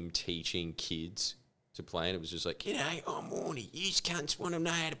video of him teaching kids to play, and it was just like, "G'day, I'm Warnie. You cunts want to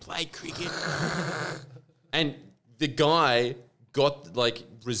know how to play cricket." And the guy got like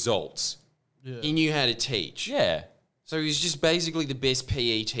results. Yeah. He knew how to teach. Yeah. So he was just basically the best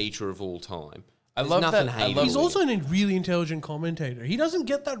PE teacher of all time. I love that. He's also a really intelligent commentator. He doesn't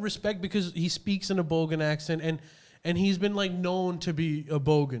get that respect because he speaks in a bogan accent, and he's been like known to be a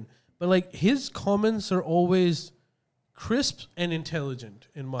bogan. But like his comments are always crisp and intelligent.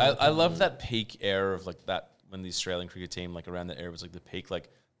 In my opinion. I love that peak era of like that when the Australian cricket team like around that era was like the peak like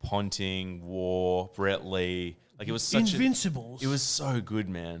Ponting, Waugh, Brett Lee. Like it was such Invincibles. It was so good,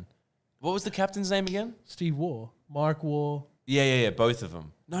 man. What was the captain's name again? Steve Waugh, Mark Waugh. Yeah, both of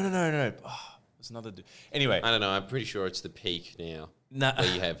them. No. Oh, there's another dude. Anyway, I don't know. I'm pretty sure it's the peak now. Nah.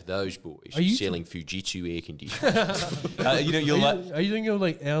 Where you have those boys selling Fujitsu air conditioners. Are you thinking of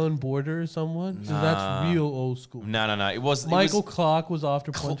like Alan Border or someone? Nah. That's real old school. No. It was Michael Clark was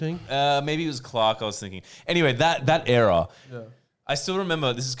after Ponting. Maybe it was Clark. I was thinking. Anyway, that era. Yeah. I still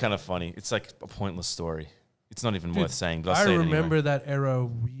remember. This is kind of funny. It's like a pointless story. It's not even worth saying. But I say remember it anyway. that era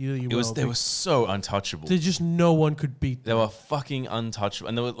really well. They were so untouchable. There's just no one could beat them. They were fucking untouchable,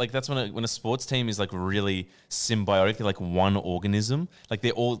 and they were like, that's when a sports team is like really symbiotic. They're like one organism. Like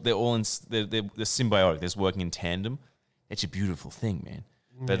they're symbiotic. They're just working in tandem. It's a beautiful thing, man.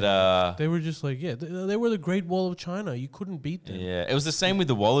 But they were just like, they were the Great Wall of China. You couldn't beat them. Yeah, it was the same with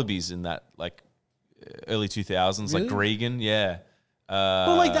the Wallabies in that like early 2000s, Really? like Gregan. Yeah.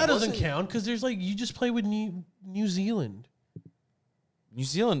 But like that doesn't count because there's like you just play with New Zealand. New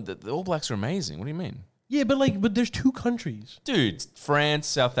Zealand, the All Blacks are amazing. What do you mean? Yeah, but there's two countries. Dude, France,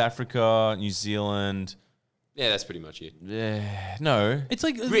 South Africa, New Zealand. Yeah, that's pretty much it. Yeah, no. It's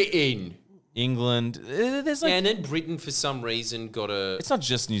like Britain. England. There's like, and then Britain for some reason got a. It's not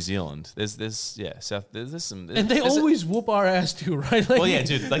just New Zealand. There's South. There's some. And they always whoop our ass too, right? Like, well, yeah,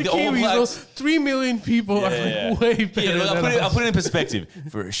 dude. Like the All Kiwis, Blacks. those 3 million people are like way better. Yeah, than I'll us. put it in perspective.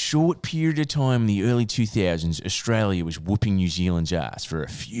 For a short period of time in the early 2000s, Australia was whooping New Zealand's ass for a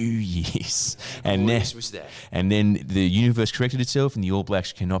few years, and then the universe corrected itself, and the All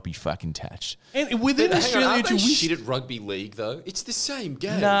Blacks cannot be fucking touched. And within Australia, aren't they too, shit at rugby league though? It's the same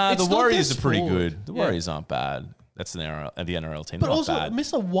game. Nah, It's the not Warriors their are pretty sport. good. The Warriors aren't bad. That's the NRL team. but They're also, not bad.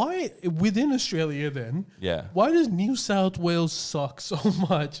 Mr. Why within Australia then? Yeah. Why does New South Wales suck so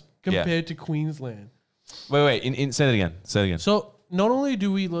much compared to Queensland? Wait. Say that again. Say it again. So not only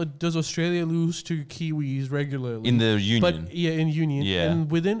does Australia lose to Kiwis regularly In the union. but in union, Yeah. and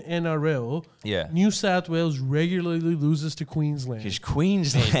within NRL, Yeah. New South Wales regularly loses to Queensland. Because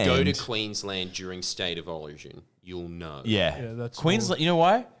Queensland. Go to Queensland during State of Origin. You'll know. Yeah, that's Queensland. You know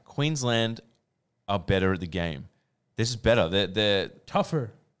why? Queensland are better at the game. They're just better. They're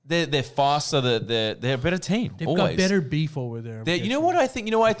Tougher. they're faster. They're a better team. They've always. got better beef over there. You know what I think?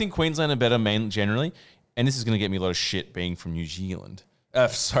 You know why I think Queensland are better generally? And this is going to get me a lot of shit being from New Zealand.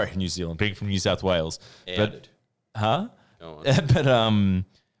 New Zealand, being from New South Wales. Outed. Huh? Go on. But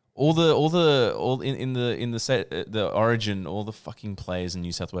the Origin, all the fucking players in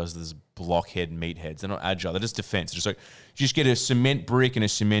New South Wales, there's blockhead meatheads. They're not agile. They're just defense. They're just like you just get a cement brick and a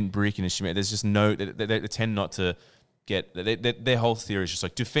cement brick and a cement. There's just no. They tend not to get. Their whole theory is just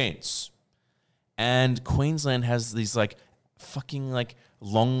like defense. And Queensland has these like fucking like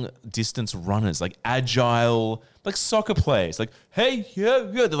long distance runners, like agile, like soccer players. Like, hey, yeah,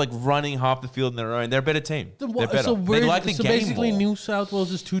 they're like running half the field on their own. They're a better team. They're better. So, They like the game basically, more. New South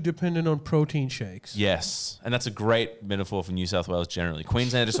Wales is too dependent on protein shakes. Yes, and that's a great metaphor for New South Wales generally.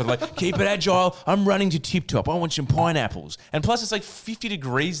 Queensland is sort of like, keep it agile. I'm running to Tip Top. I want some pineapples. And plus, it's like 50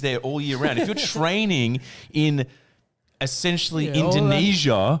 degrees there all year round. If you're training in essentially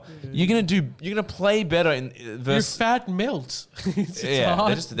Indonesia, you're gonna play better in Your versus. fat melts. It's Yeah,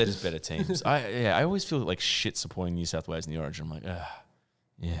 hard. they're just better teams. I always feel like shit supporting New South Wales in the Origin. I'm like,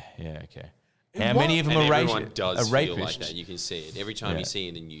 okay. How many of them And are everyone does feel rapists? like that. You can see it. Every time Yeah. you see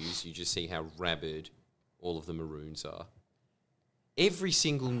in the news, you just see how rabid all of the Maroons are. Every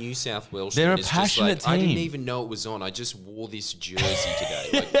single New South Wales They're a is passionate just like, I didn't team. even know it was on. I just wore this jersey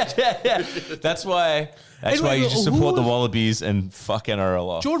today. Like, That's why Anyway, you just who support the was- Wallabies and fuck NRL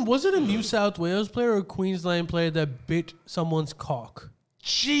off. Jordan, was it a New South Wales player or a Queensland player that bit someone's cock?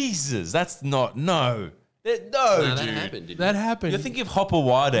 Jesus, that's not no, no, dude. that happened. Didn't That it? happened. You're thinking of Hopper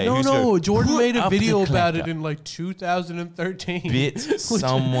Wade. No. Jordan made a "Put up video the about it collector." in like 2013. Bit Which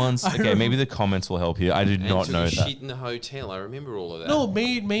someone's. I Okay, maybe the comments will help here. I did And not took know a that. shit in the hotel. I remember all of that. No,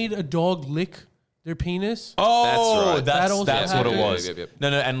 made a dog lick their penis. Oh, That's right. That that's also what it happened. was. Yep. No,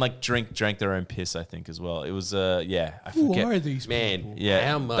 and like drank their own piss. I think as well. It was yeah. I Who forget. are these Man, people? Yeah,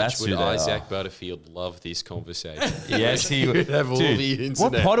 how much that's would who they Isaac are. Butterfield love this conversation? Yes, he would have all Dude, the what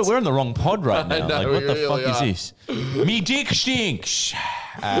internet. pod? We're on the wrong pod right now. know, Like, we what the really fuck are. is this? Me dick stinks.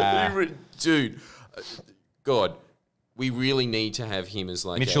 Dude, God, we really need to have him as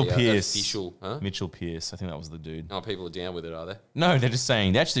like Mitchell a Pearce. official. Huh? Mitchell Pearce. I think that was the dude. Oh, people are down with it, are they? No, they're just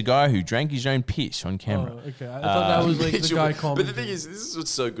saying that's the guy who drank his own piss on camera. Oh, okay. I thought that was like the Mitchell- guy But commenting. the thing is, this is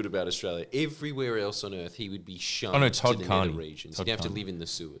what's so good about Australia. Everywhere else on Earth, he would be shunned Oh, no, Todd to the Carney. nether regions. Todd He'd have to Carney. live in the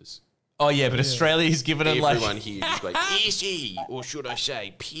sewers. Oh yeah, but Australia's given him like Everyone here is like, pissy, or should I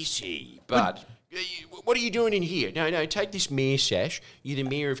say pissy? But what are you doing in here? No, take this mayor sash. You're the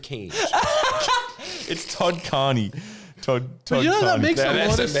mayor of Cairns. it's Todd Carney. Todd you know, that Carney. makes a Now,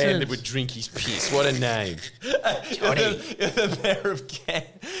 lot that's a of man sense. that would drink his piss. What a name. You're the mayor of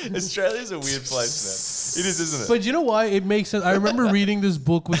Cairns. Australia's a weird place, man. It is, isn't it? But you know why? It makes sense. I remember reading this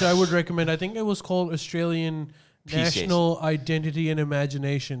book, which I would recommend. I think it was called Australian National Identity and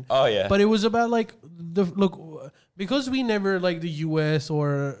Imagination. Oh, yeah. But it was about like because we never like the U.S.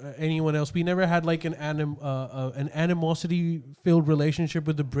 or anyone else. We never had like an animosity filled relationship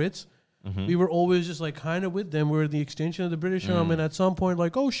with the Brits. we were always just like kind of with them. We're the extension of the British Army, and at some point,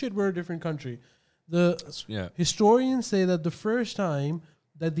 like, oh shit, we're a different country. Historians say that the first time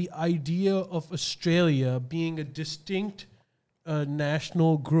that the idea of Australia being a distinct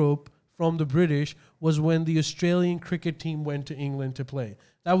national group from the British was when the Australian cricket team went to England to play.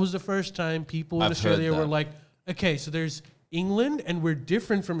 That was the first time people in Australia were like, okay, so there's England and we're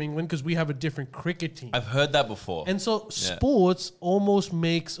different from England because we have a different cricket team. I've heard that before. And so sports almost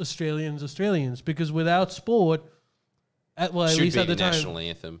makes Australians because without sport, at least at the time, national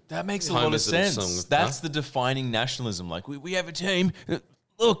anthem. That makes a lot of sense. That's the defining nationalism. Like we have a team.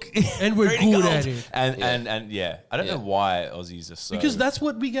 Look, and we're good at it. And I don't know why Aussies are so, because that's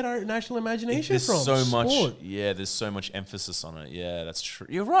what we get our national imagination from. So sport. much, there's so much emphasis on it. Yeah, that's true.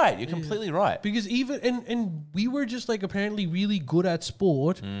 You're right. You're completely right. Because even and we were just like apparently really good at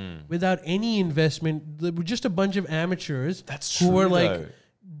sport without any investment. We're just a bunch of amateurs. That's true. Who were like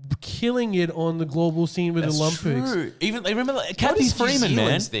killing it on the global scene with the Olympics. True. Even I remember Kathy Freeman,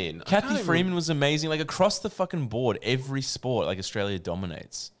 man. Kathy Freeman was amazing. Like across the fucking board, every sport, like Australia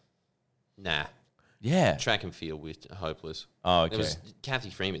dominates. Nah. Yeah. Track and field, we're hopeless. Oh, okay. It was Kathy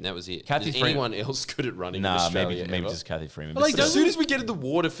Freeman. That was it. Anyone else good at running in Australia? Maybe just Kathy Freeman. But like, as soon as we get in the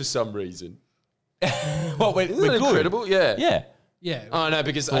water for some reason. Well, we're good. Incredible? Yeah. Yeah. Yeah. Oh, no,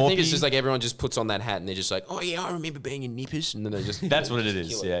 because I think it's just like everyone just puts on that hat and they're just like, oh, yeah, I remember being in nippers. And then they just... That's what it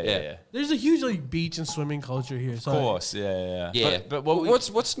is. Yeah. There's a huge like beach and swimming culture here. Of course. Yeah. Yeah. But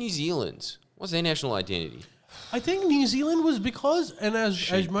what's New Zealand's? What's their national identity? I think New Zealand was because, and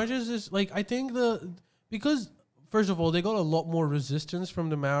as much as this, like, I think because first of all, they got a lot more resistance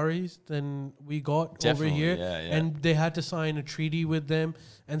from the Maoris than we got over here. And they had to sign a treaty with them.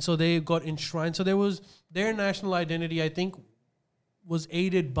 And so they got enshrined. So there was their national identity, I think, was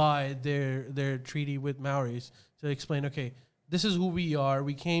aided by their treaty with Maoris to explain, okay, this is who we are.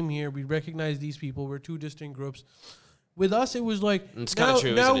 We came here. We recognize these people. We're two distinct groups. With us, it was like, it's kind of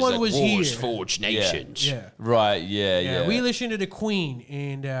true. Now one like was wars here. forged nations. Yeah. Right. Yeah. We listen to the Queen,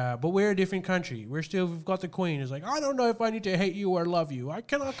 and but we're a different country. We've got the Queen. It's like, I don't know if I need to hate you or love you.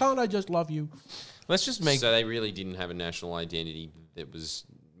 Can't I just love you? Let's just make. So they really didn't have a national identity that was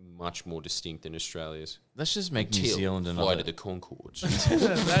much more distinct than Australia's. Let's just make New Zealand another. Flight of the Conchords.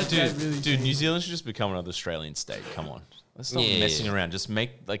 Dude, New Zealand should just become another Australian state. Come on, let's stop messing around. Just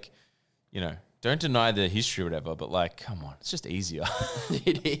make don't deny the history or whatever, but like, come on, it's just easier.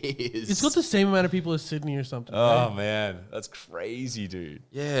 It is. It's got the same amount of people as Sydney or something. Oh right? man, that's crazy, dude.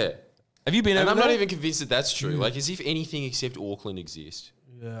 Yeah. Have you been? And over I'm there? not even convinced that that's true. Like, as if anything except Auckland exists.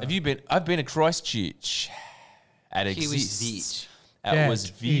 Yeah. Have you been? I've been to Christchurch. It exists. It was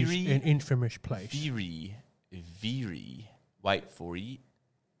very an infamous place. Very. Wait for it.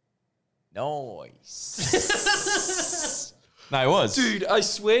 Nice. No, it was. Dude, I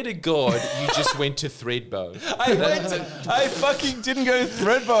swear to God, you just went to Thredbo. I fucking didn't go to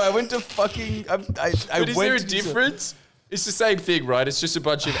Thredbo. I went to fucking. But is there a difference? It's the same thing, right? It's just a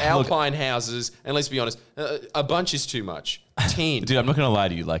bunch of alpine houses, and let's be honest, a bunch is too much. 10. Dude, I'm not gonna lie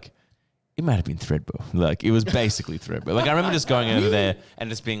to you. Like, it might have been Thredbo. Like, it was basically Thredbo. Like, I remember just going over there and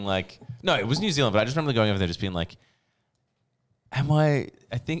just being like, no, it was New Zealand, but I just remember going over there just being like, I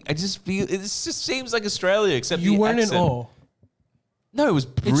just feel it just seems like Australia, except you the weren't accent. in awe. No, it was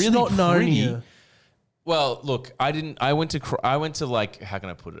really it's not pretty. Narnia. Well, look, I went to like, how can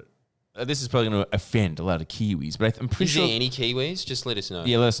I put it? This is probably going to offend a lot of Kiwis, but I'm pretty sure. Is there any Kiwis? Just let us know.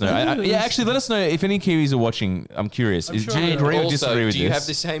 Yeah, let us know. Actually, let us know if any Kiwis are watching. I'm curious. Do you agree or disagree with this? Do you have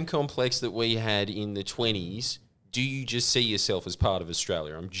the same complex that we had in the 20s? Do you just see yourself as part of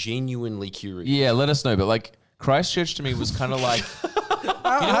Australia? I'm genuinely curious. Yeah, let us know. But like, Christchurch to me was kind of like.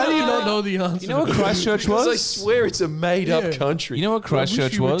 How do you not know the answer? You know what Christchurch was? I swear it's a made-up country. You know what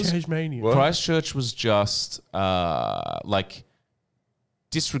Christchurch was? Tasmania. Christchurch was just like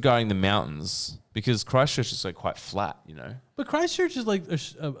disregarding the mountains because Christchurch is like quite flat, you know. But Christchurch is like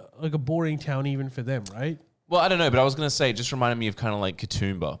a boring town even for them, right? Well, I don't know, but I was going to say it just reminded me of kind of like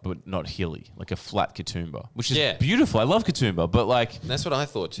Katoomba, but not hilly, like a flat Katoomba, which is beautiful. I love Katoomba, but like... That's what I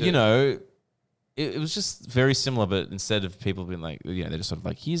thought too. You know, it was just very similar, but instead of people being like, you know, they're just sort of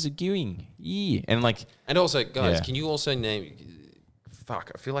like, here's a going. Yeah. And like... And also, guys, can you also name...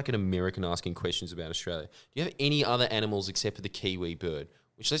 Fuck, I feel like an American asking questions about Australia. Do you have any other animals except for the kiwi bird?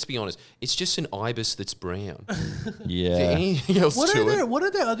 Which, let's be honest, it's just an ibis that's brown. Yeah. Is there anything else What to are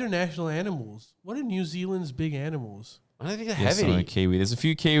the other national animals? What are New Zealand's big animals? I don't think they have any. Kiwi. There's a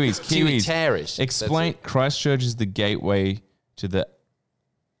few Kiwis. Kiwis. Timutaris. Explain. Christchurch is the gateway to the...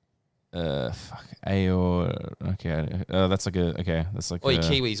 Okay. That's like a... Okay. That's like Oi,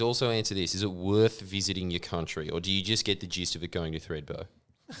 Kiwis, also answer this. Is it worth visiting your country, or do you just get the gist of it going to Thredbo?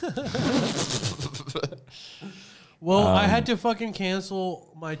 Well, I had to fucking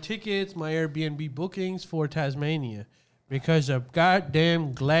cancel my tickets, my Airbnb bookings for Tasmania because of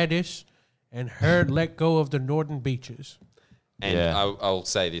goddamn Gladys and her let go of the northern beaches. And I'll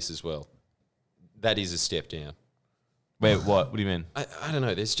say this as well. That is a step down. Wait, what? What do you mean? I don't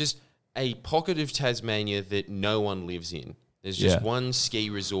know. There's just a pocket of Tasmania that no one lives in. There's just one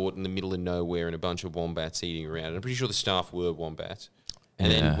ski resort in the middle of nowhere and a bunch of wombats eating around. And I'm pretty sure the staff were wombats.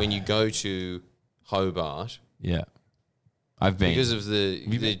 And then when you go to Hobart... Yeah. I've been. Because of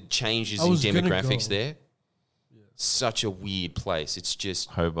the changes in demographics there. Yeah. Such a weird place. It's just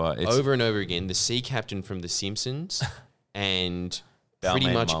Hobart. Over and over again, the sea captain from The Simpsons and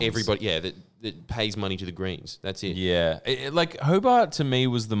pretty much everybody that pays money to the Greens. That's it. Yeah. Like Hobart to me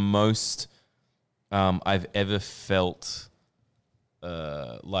was the most I've ever felt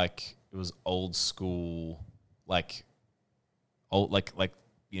like it was old school, like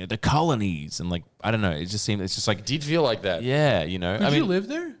you know, the colonies and like, I don't know. It just seemed, it's just like. It did feel like that. Yeah, you know. Could you live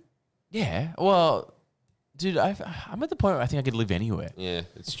there? Yeah. Well, dude, I'm at the point where I think I could live anywhere. Yeah,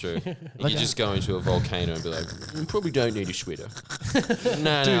 it's true. You could just go into a volcano and be like, you probably don't need a sweater.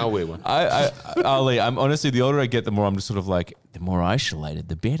 No, I'll wear one. Ali, I'm honestly, the older I get, the more I'm just sort of like, the more isolated,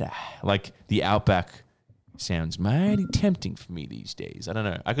 the better. Like the outback sounds mighty tempting for me these days. I don't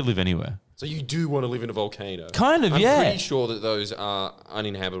know. I could live anywhere. So you do want to live in a volcano? Kind of, I'm yeah. I'm pretty sure that those are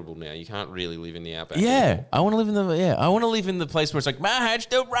uninhabitable now. You can't really live in the outback. Yeah, anymore. I want to live in I want to live in the place where it's like, Mahatch,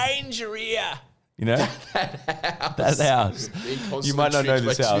 the ranger here. You know, that house. You might not know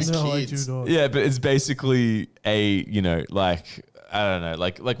this house. No, I do not. Yeah, but it's basically a, you know, like, I don't know,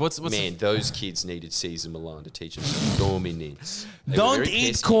 like what's man? Those kids needed Caesar Milan to teach them dominance. Don't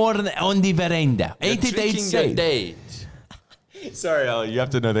eat corn on the veranda. Eat it outside. Sorry, Ali, you have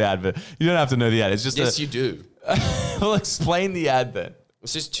to know the ad, but you don't have to know the ad. It's just yes, you do. Well, explain the ad then.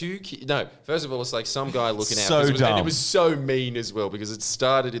 It's just two kids. No, first of all, it's like some guy looking out. So dumb. And it was so mean as well because it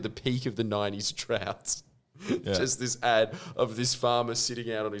started at the peak of the 90s droughts. Yeah. Just this ad of this farmer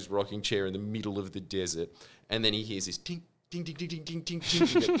sitting out on his rocking chair in the middle of the desert. And then he hears this ting, ting, ting, ting, ting, ting, ting, ting.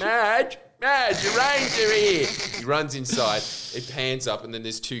 He goes, Madge, your ranger here. He runs inside. It pans up, and then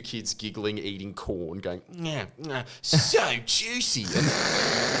there's two kids giggling, eating corn, going, so juicy.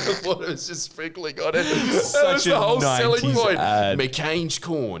 And water was just sprinkling on it. That was the whole selling point. Ad. McCain's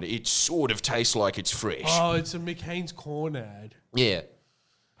corn. It sort of tastes like it's fresh. Oh, it's a McCain's corn ad. Yeah.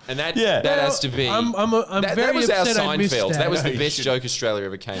 And that has to be. That was our Seinfeld. That was the best joke Australia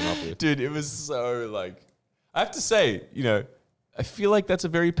ever came up with. Dude, it was so like. I have to say, you know, I feel like that's a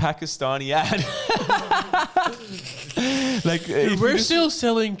very Pakistani ad. Like dude, we're still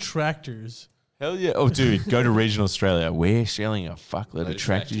selling tractors. Hell yeah! Oh, dude, go to regional Australia. We're selling a fuckload of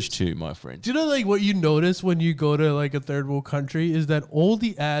tractors too, my friend. Do you know like what you notice when you go to like a third world country is that all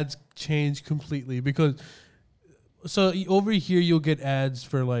the ads change completely because. So over here you'll get ads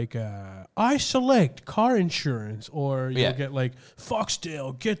for like I select car insurance or you'll get like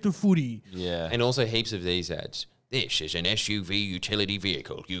Foxtel, get the footy. Yeah. And also heaps of these ads. This is an SUV utility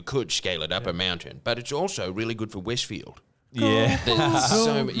vehicle. You could scale it up a mountain, but it's also really good for Westfield. Yeah. Yeah,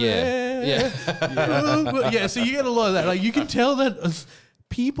 so you get a lot of that. Like you can tell that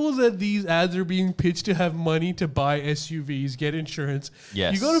people that these ads are being pitched to have money to buy SUVs, get insurance.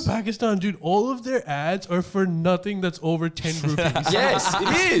 Yes. You go to Pakistan, dude, all of their ads are for nothing that's over 10 rupees. Yes,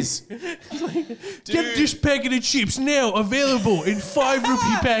 it is. Get this packet of chips now available in 5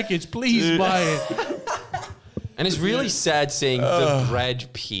 rupee packets. Please buy it. And it's really sad seeing the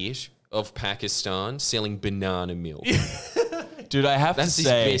Brad Pitt of Pakistan selling banana milk. Dude, I have That's to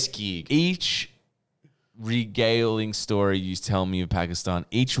say, his best gig. Each regaling story you tell me of Pakistan,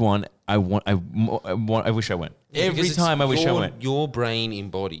 each one I wish I went. Every time I wish I went. Your brain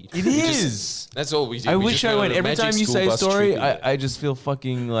embodied. It is. That's all we do. I wish I went. Every time you say a story, I just feel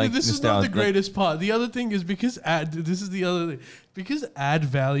fucking like this nostalgic. is not the greatest part. The other thing is because this is the other thing. Because ad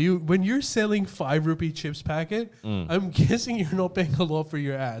value, when you're selling 5 rupee chips packet, I'm guessing you're not paying a lot for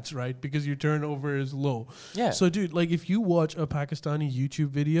your ads, right? Because your turnover is low. Yeah. So dude, like if you watch a Pakistani YouTube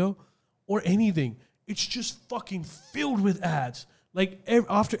video or anything, it's just fucking filled with ads. Like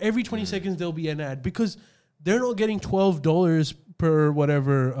after every 20 seconds, there'll be an ad because they're not getting $12 per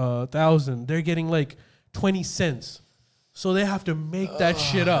whatever 1,000. They're getting like 20 cents. So they have to make that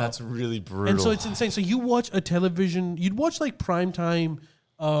shit up. That's really brutal. And so it's insane. So you watch a television, you'd watch like primetime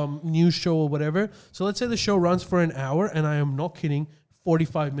news show or whatever. So let's say the show runs for an hour, and I am not kidding,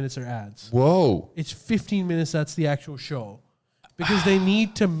 45 minutes are ads. Whoa. It's 15 minutes, that's the actual show. Because they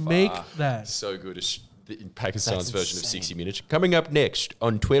need to make that. So good as in Pakistan's version of 60 Minutes. Coming up next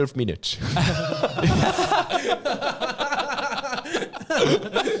on 12 Minutes.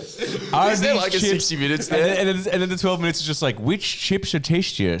 Is there like a 60 minutes there? And then the 12 minutes is just like, which chips are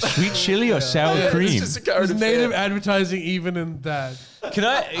tastier, sweet chili or sour cream? It's just a current There's native advertising even in that. Can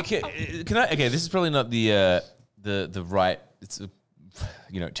I? Okay, this is probably not the right. It's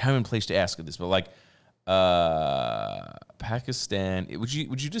time and place to ask this, but like, Pakistan. Would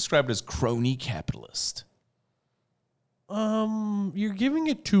you describe it as crony capitalist? You're giving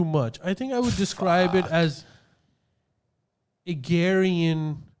it too much. I think I would describe it as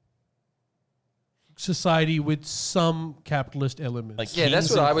agrarian society with some capitalist elements. Like that's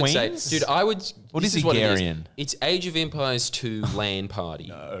what I would say, dude. What is agrarian? It's Age of Empires 2 LAN party.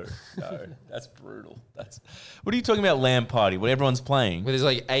 No, that's brutal. What are you talking about? LAN party? What everyone's playing? Where there's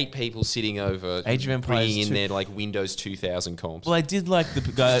like 8 people sitting over Age of Empires bringing in 2. their like Windows 2000 comps. Well, I did like the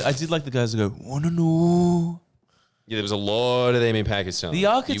guys who go, wanna know? Yeah, there was a lot of them in Pakistan. The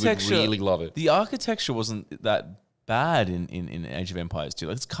architecture, you would really love it. The architecture wasn't that bad in Age of Empires 2.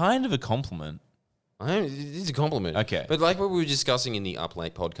 Like, it's kind of a compliment. It's a compliment. Okay. But like what we were discussing in the Up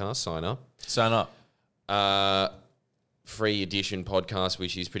Late podcast, sign up. Free edition podcast,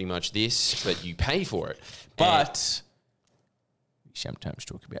 which is pretty much this, but you pay for it. But we sometimes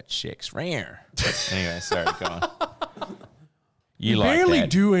talk about sex rare. Anyway, sorry, go on. You like barely that.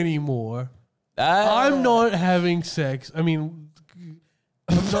 do anymore. I'm not having sex. I mean,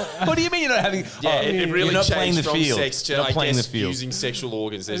 what do you mean you're not having? It really you're not changed playing the from field. sex to, you're not I playing guess, the field. using sexual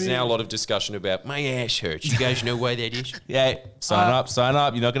organs. There's now a lot of discussion about my ass hurts. You guys know why that is? Yeah, sign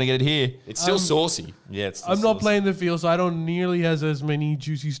up. You're not going to get it here. It's still saucy. Yeah, it's I'm not playing the field, so I don't nearly has as many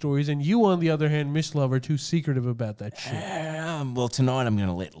juicy stories. And you, on the other hand, Miss Love, are too secretive about that shit. Well, tonight I'm going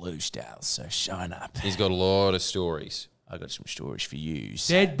to let loose, Dale, so sign up. He's got a lot of stories. I got some stories for you.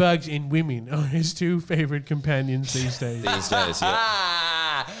 Dead bugs and women are his 2 favorite companions these days.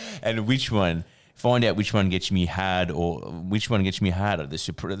 Yeah. And which one? Find out which one gets me hard, or which one gets me harder.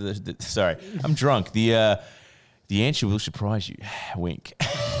 Sorry, I'm drunk. The answer will surprise you. Wink.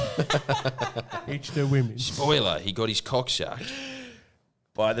 Each their women. Spoiler: he got his cock sucked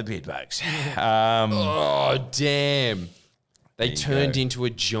By the bedbugs. Oh damn! They turned into a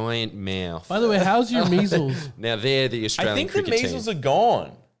giant mouth. By the way, how's your measles? Now they're the I Australian think the cricket measles team. are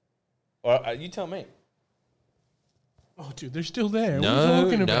gone. Or you tell me. Oh, dude, they're still there. What are you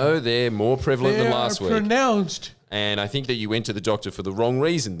talking about? No, they're more prevalent They than are last week. pronounced. And I think that you went to the doctor for the wrong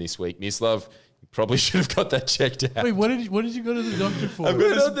reason this week, Nislav. You probably should have got that checked out. Wait, what did you go to the doctor for? I've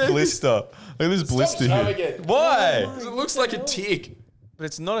got this blister. Look at this blister showing here. it. Why? 'Cause it looks like a tick. But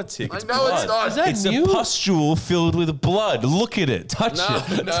it's not a tick. It's I know it's blood. not. Is that It's new? a pustule filled with blood. Look at it. Touch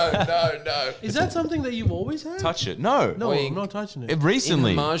it. No. Is that something that you've always had? Touch it. No. No, Wink. I'm not touching it. In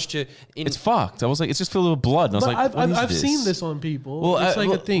Recently. homage to... It's fucked. I was like, it's just filled with blood. And I was But like, what is I've this? seen this on people. Well, It's like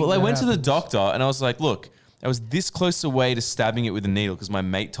a thing. Well, I that went to the happens. doctor and I was like, look, I was this close away to stabbing it with a needle because my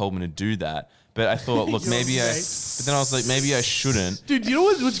mate told me to do that. But I thought, look, Your maybe I... mate. But then I was like, maybe I shouldn't. Dude, you know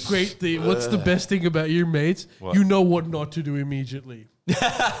what's great? What's the best thing about your mates? What? You know what not to do immediately.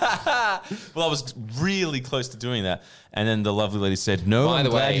 Well, I was really close to doing that. And then the lovely lady said, no, By I'm the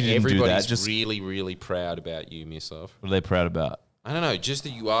glad you way, didn't do that. everybody's Just, really, really proud about you, Mislav. what are they proud about? I don't know, just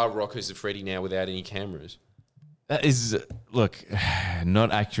that you are Rockers of Freddy now without any cameras. That is, look,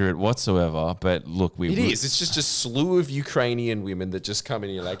 not accurate whatsoever. But look, It is. It's just a slew of Ukrainian women that just come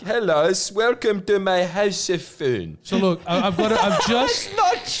in and you're like, hello, welcome to my house of fun. So look, I've just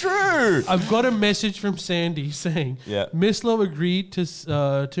not true. I've got a message from Sandy saying, Yeah. Miss Love agreed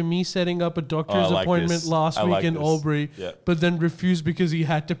to me setting up a doctor's I like appointment this. last I week like in this. Albury, Yeah. but then refused because he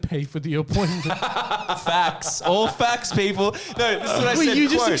had to pay for the appointment. Facts. All facts, people. No, this is what I Wait, said. you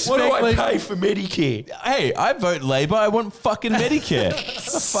just quote. expect- What do I like- pay for Medicare? Hey, I vote Labor. I want fucking Medicare.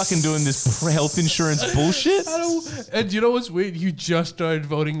 I'm not fucking doing this health insurance bullshit. And you know what's weird? You just started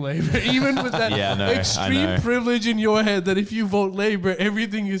voting Labour. Even with that Yeah, I know, I extreme know. privilege in your head that if you vote Labour,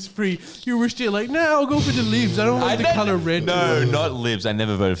 everything is free. You were still like, nah, I'll go for the Libs. I don't like the colour red. No, not Libs. I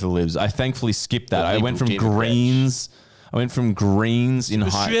never voted for the Libs. I thankfully skipped that. The I went from Liberal Democrats. Greens. I went from Greens in high.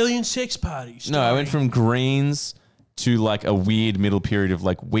 Australian sex parties. No, I went from Greens to like a weird middle period of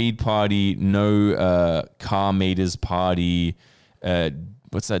like weed party, no car meters party.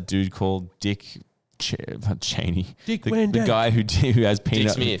 What's that dude called? Cheney. Dick the Van Dyke. guy who has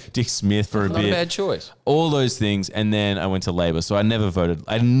peanut. Smith. Dick Smith for a Not a bit. bad choice. All those things, and then I went to Labor. So I never voted.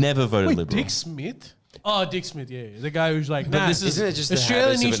 Wait, Liberal. Dick Smith? Oh, Dick Smith, yeah. The guy who's like, But nah, this is- Isn't it just the Australia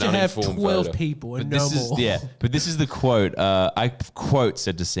habits of needs an to have uninformed 12 voter? people and But no this is more. yeah. But this is the quote. I quote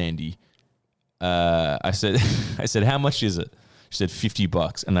said to Sandy. I said, how much is it? She said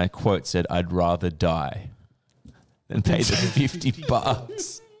 $50, and I quote said, I'd rather die than pay the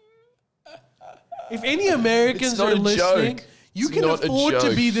 $50. If any Americans It's not are a listening, joke. You It's can not a afford to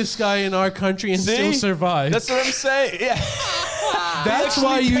joke. be this guy in our country and still See? survive. That's what I'm saying. Yeah. That's actually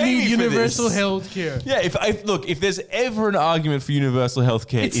why you pay need me for universal this. health care. Yeah, if there's ever an argument for universal health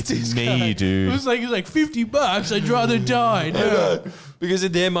care, it's this me, guy. dude. It's like $50. I'd rather die. No. Because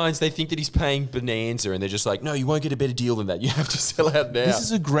in their minds, they think that he's paying Bonanza, and they're just like, no, you won't get a better deal than that. You have to sell out now. This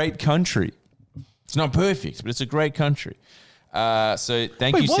is a great country. It's not perfect, but it's a great country. So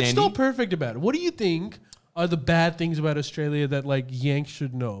thank you, what's Sandy. not perfect about it? What do you think are the bad things about Australia that like Yanks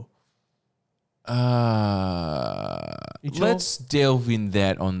should know? Let's delve in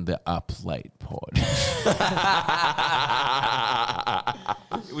that on the Up Late pod.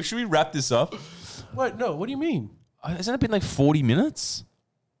 Should we wrap this up? What? No. What do you mean? Hasn't it been like 40 minutes?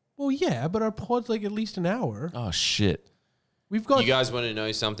 Well, yeah, but our pod's like at least an hour. Oh, shit. We've got. You guys want to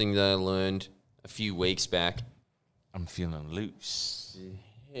know something that I learned a few weeks back? I'm feeling loose.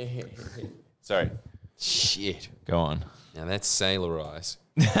 Sorry. Shit. Go on. Now that's Sailor Eyes.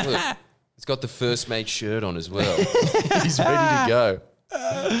 Look, he's got the first mate shirt on as well. He's ready to go.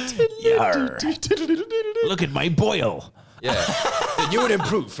 Yarr. Look at my boil. Yeah. The new and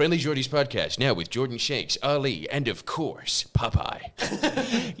improved Friendlyjordies podcast now with Jordan Shanks, Ali, and of course, Popeye.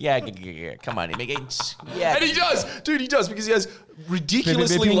 Yeah, come on, make it. Yeah. And he does. Dude, he does because he has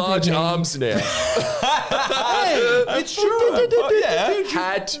ridiculously large arms now. It's true. Yeah.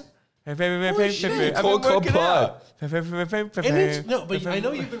 Hat. Corn cob pie. And it's, no, but I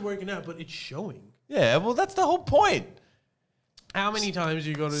know you've been working out, but it's showing. Yeah, well, that's the whole point. How many times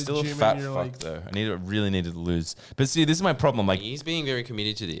you go to Still the a gym fat and you're fuck like, though. Really needed to lose. But see, this is my problem. Like, He's being very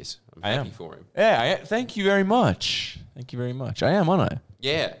committed to this. I'm I happy am. for him. yeah, thank you very much. Thank you very much. I am, aren't I?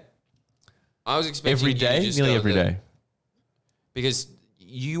 Yeah. I was expecting Every you to day, just nearly go every the- day. Because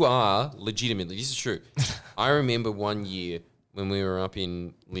you are legitimately, this is true. I remember one year when we were up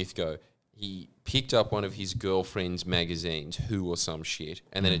in Lithgow, he picked up one of his girlfriend's magazines, Who or some shit,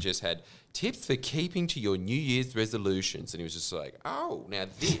 and then it just had tips for keeping to your New Year's resolutions. And he was just like, oh, now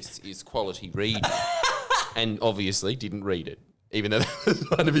this is quality reading. And obviously didn't read it, even though that was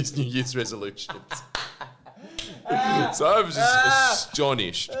one of his New Year's resolutions. So I was just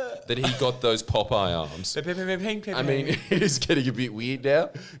astonished that he got those Popeye arms. I mean, it is getting a bit weird now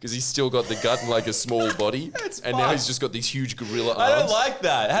because he's still got the gut and like a small body, and now he's just got these huge gorilla arms. I don't like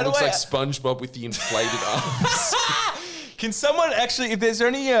that. How It do looks I? like SpongeBob with the inflated arms. Can someone actually, if there's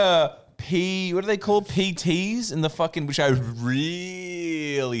any what do they call PTs in the fucking, which I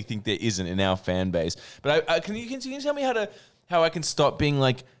really think there isn't in our fan base. But can you tell me how I can stop being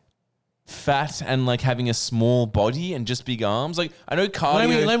like fat and like having a small body and just big arms? Like I know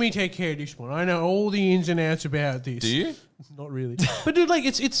cardio. let me take care of this one. I know all the ins and outs about this. Do you? Not really. But dude, like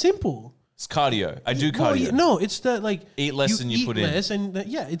it's simple. It's cardio. I do Well, cardio. no, it's that like Eat less than you put in. Eat less, and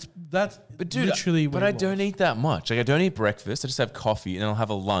that's But dude, literally. but I don't eat that much. Like I don't eat breakfast. I just have coffee, and then I'll have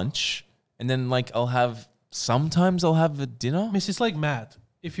a lunch, and then like sometimes I'll have a dinner. Miss, it's like math.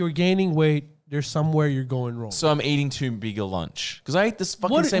 If you're gaining weight, there's somewhere you're going wrong. So I'm eating too big a lunch because I ate this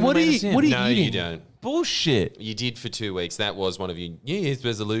fucking What- same what amount do as you- him. what do you- No, eating? you don't. Bullshit. You did for 2 weeks. That was one of your New Year's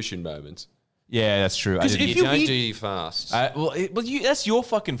resolution moments. Yeah, that's true. I 'Cause did. if You you don't eat- do your fast. That's your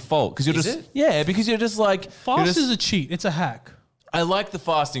fucking fault because you're Is just it? yeah because you're just like you're Fast just- is a cheat. It's a hack. I like the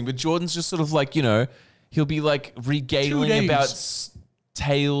fasting, but Jordan's just sort of like he'll be like 2 regaling days. about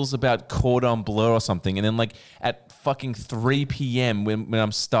tales about cordon bleu or something, and then like at fucking 3 p.m. when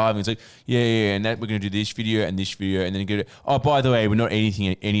I'm starving, it's like yeah, and that we're gonna do this video and this video, and then go. Oh, by the way, we're not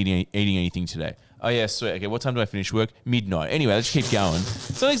eating anything today. Oh yeah, sweet. Okay, what time do I finish work? Midnight. Anyway, let's keep going.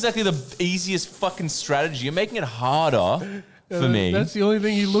 It's not exactly the easiest fucking strategy. You're making it harder for me. That's the only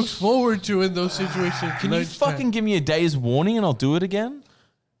thing he looks forward to in those situations. Can you fucking give me a day's warning and I'll do it again?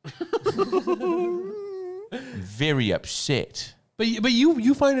 I'm very upset. But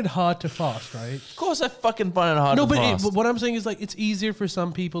you find it hard to fast, right? Of course, I fucking find it hard No, to fast. but what I'm saying is like it's easier for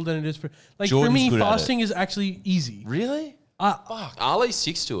some people than it is for like Jordan's for me. good at Fasting is actually easy. Really? Ali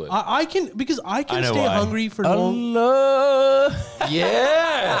sticks to it. I can because I can I know stay why. hungry for long Allah.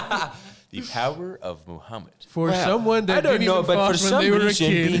 yeah. The power of Muhammad. for someone that didn't even fast when they were a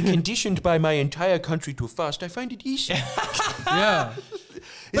kid. conditioned by my entire country to fast, I find it easy. Yeah.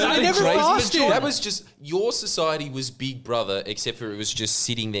 But I never Crazy. fasted. That was just your society was Big Brother, except for it was just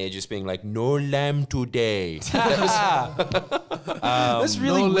sitting there, just being like, "No lamb today." That's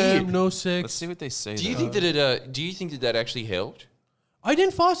really no weird. lamb, no Let's sex. see what they say. Do you think that Do you think that actually helped? I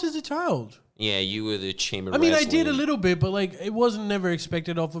didn't fast as a child. Yeah, you were the chimera. I mean, I did a little bit, but like it wasn't never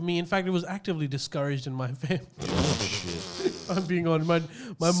expected off of me. In fact, it was actively discouraged in my family. I'm being honest.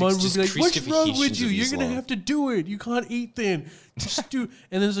 My mom would be like, "What's wrong with you? You're gonna have to do it. You can't eat thin. Just do."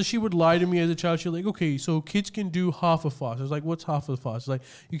 And then so she would lie to me as a child. She's like, "Okay, so kids can do half a fast." I was like, "What's half a fast?" Like,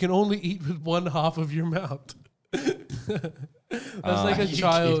 you can only eat with one half of your mouth. That's like a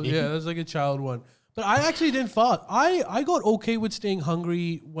child. Yeah, that's like a child one. But I actually didn't fast. I got okay with staying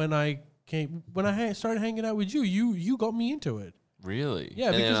hungry when I started hanging out with you. You got me into it. Really?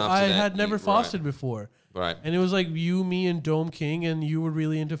 Yeah, because I had never fasted before. Right. And it was like you, me, and Dome King, and you were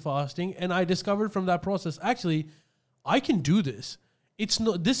really into fasting. And I discovered from that process, actually, I can do this.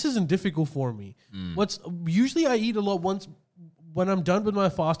 This isn't difficult for me. Usually I eat a lot once. When I'm done with my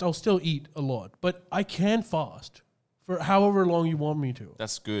fast, I'll still eat a lot. But I can fast for however long you want me to.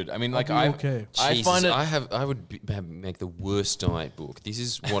 That's good. I mean, I find it. I would make the worst diet book. This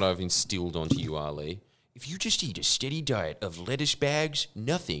is what I've instilled onto you, Ali. If you just eat a steady diet of lettuce bags,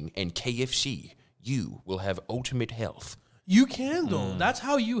 nothing, and KFC, you will have ultimate health. You can, though. That's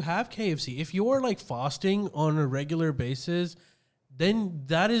how you have KFC. If you're like fasting on a regular basis, then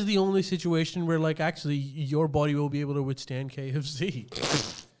that is the only situation where like actually your body will be able to withstand KFC.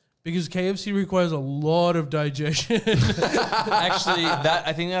 Because KFC requires a lot of digestion. Actually,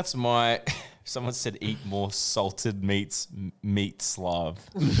 I think that's my... Someone said eat more salted meats, meat Slav.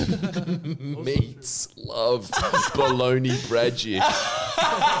 Meats, love, bologna bradgy.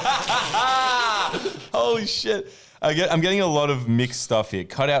 Holy shit. I'm getting a lot of mixed stuff here.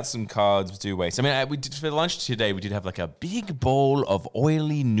 Cut out some carbs, do waste. I mean, we did, for lunch today, we did have like a big bowl of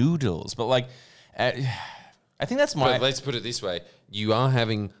oily noodles. But like, I think that's my... But let's put it this way. You are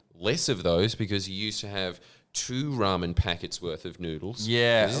having less of those because you used to have 2 ramen packets worth of noodles.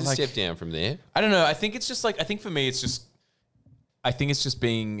 Yeah. This is a step down from there. I don't know. I think it's just like, I think for me, it's just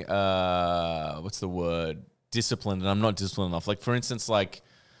being, what's the word? Disciplined. And I'm not disciplined enough. Like, for instance, like,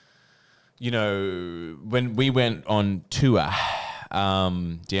 you know, when we went on tour,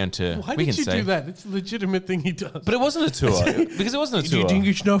 down to... Why did you do that? It's a legitimate thing he does. But it wasn't a tour. Because it wasn't a tour. Do you think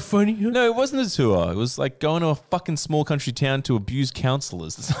it's not funny? No, it wasn't a tour. It was like going to a fucking small country town to abuse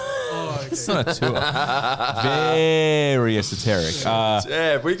counselors. It's not a tour. Very esoteric.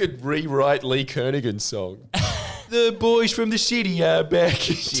 Yeah, we could rewrite Lee Kernaghan's song. The boys from the city are back.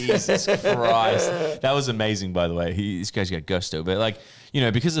 Jesus Christ. That was amazing, by the way. This guy's got gusto. But like, you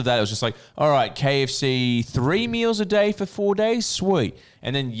know, because of that, it was just like, all right, KFC 3 meals a day for 4 days? Sweet.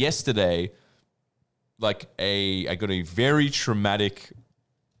 And then yesterday, like I got a very traumatic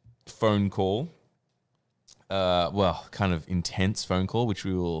phone call. Well, kind of intense phone call, which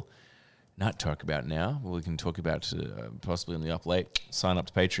we will not talk about now. We can talk about possibly in the up late. Sign up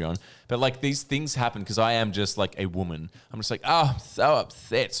to Patreon. But like these things happen because I am just like a woman. I'm just like, oh, I'm so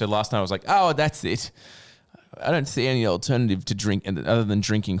upset. So last night I was like, oh, that's it. I don't see any alternative to drink other than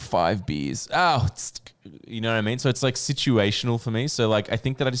drinking 5 beers. Oh, you know what I mean? So it's like situational for me. So like I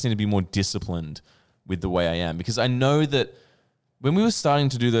think that I just need to be more disciplined with the way I am because I know that when we were starting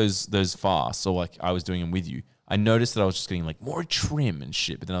to do those fasts, or like I was doing them with you, I noticed that I was just getting like more trim and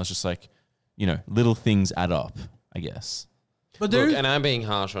shit. But then I was just like, you know, little things add up, I guess. But look, and I'm being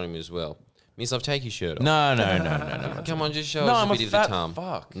harsh on him as well. Means I'll take your shirt off. No. Come on, just show us a bit of the tum.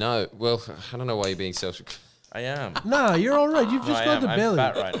 Fuck. No, well, I don't know why you're being self... I am. Nah, you're all right. You've just got the belly.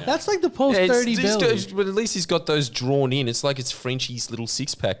 I'm fat right now. That's like the post-30 belly. But at least he's got those drawn in. It's like it's Frenchie's little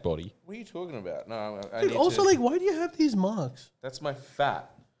six-pack body. What are you talking about? No, Dude, also, like, why do you have these marks? That's my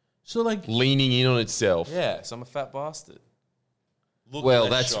fat. So, like... Leaning in on itself. Yeah, so I'm a fat bastard. Look well,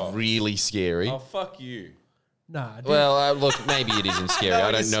 that's really scary. Oh, fuck you. Nah, dude. Well, look, maybe it isn't scary.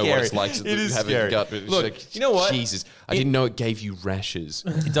 I don't know what it's like to have a gut. But look, like, you know what? Jesus, I didn't know it gave you rashes.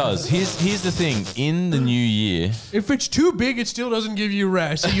 It does. Here's the thing. In the new year... If it's too big, it still doesn't give you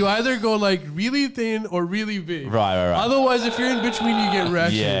rash. So you either go, like, really thin or really big. Right. Otherwise, if you're in between, you get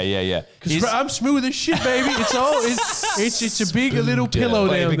rashes. Yeah. Because I'm smooth as shit, baby. It's a big little pillow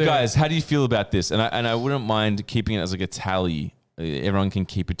down there. Guys, how do you feel about this? And I wouldn't mind keeping it as like a tally. Everyone can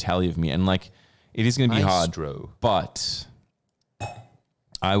keep a tally of me. And like... It is going to be hard, but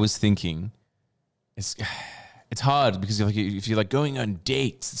I was thinking it's hard because if you're like going on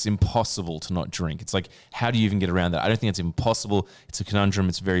dates, it's impossible to not drink. It's like, how do you even get around that? I don't think it's impossible. It's a conundrum.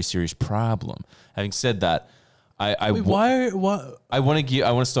 It's a very serious problem. Having said that, I want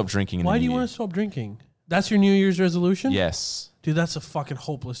to stop drinking. Why do you want to stop drinking? That's your New Year's resolution? Yes. Dude, that's a fucking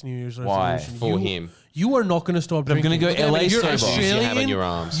hopeless New Year's Why? resolution. For him. You are not going to stop drinking. I'm going to go LA You're sober. Australian. You in your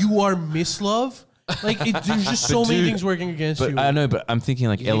arms. You are mislove. Like, there's just so many things working against you. I know, but I'm thinking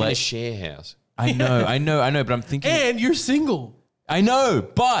like You're LA. in a share house. I know, but I'm thinking. And you're single. I know,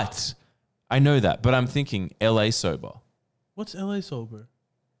 but I know that, but I'm thinking LA sober. What's LA sober?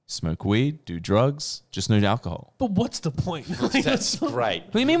 smoke weed, do drugs, just no alcohol. But what's the point? That's great.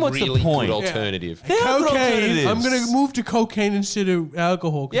 What do you mean, what's really the point? Good alternative. There are good Cocaine. alternatives. I'm going to move to cocaine instead of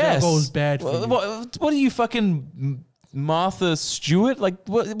alcohol because Yes. alcohol is bad for you. What are you, fucking Martha Stewart? Like,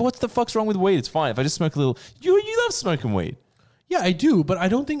 what the fuck's wrong with weed? It's fine. If I just smoke a little... You love smoking weed. Yeah, I do, but I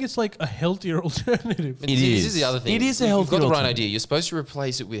don't think it's like a healthier alternative. This is the other thing. It is a You've healthy got the right alternative. idea. You're supposed to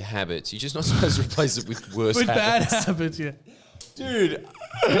replace it with habits. You're just not supposed to replace it with worse With bad habits. habits, yeah. Dude,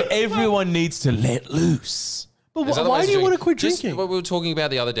 everyone needs to let loose. But There's other why ways do you doing want it. to quit Just drinking? what we were talking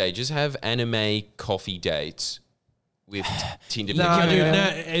about the other day. Just have anime coffee dates with Tinder. Nah,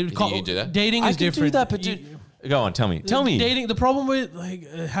 dude, You can do that? Dating I is can different. do that, but dude... Go on, tell me. Dating. The problem with like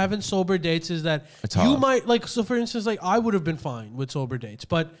having sober dates is that It's you hard. might like. So, for instance, like I would have been fine with sober dates,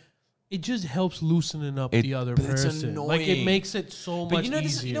 but it just helps loosening up the other but it's person. Like it annoying. makes it so But much you know,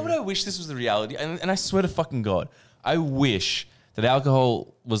 easier. you know what I wish this was the reality? And I swear to fucking God, I wish that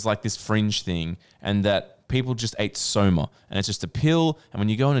alcohol was like this fringe thing and that people just ate Soma and it's just a pill. And when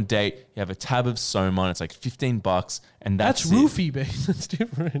you go on a date, you have a tab of Soma and it's like $15 and that's it. roofie, babe. That's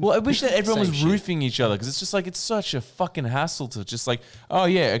different. Well, I wish that everyone was Same shit. roofing each other because it's just like, it's such a fucking hassle to just like, oh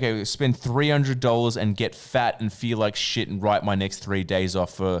yeah, okay, spend $300 and get fat and feel like shit and write my next 3 days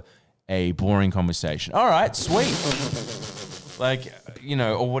off for a boring conversation. All right, sweet. Like, you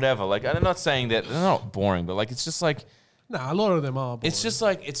know, or whatever. Like, I'm not saying that they're not boring, but like, it's just like, Nah, a lot of them are. Boring. it's just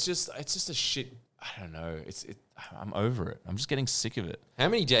like, it's just a shit. I don't know. I'm over it. I'm just getting sick of it. How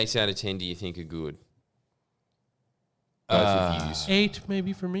many dates out of 10 do you think are good? Both of yous. 8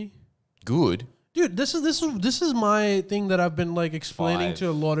 maybe for me. Good. Dude, this is my thing that I've been like explaining 5. to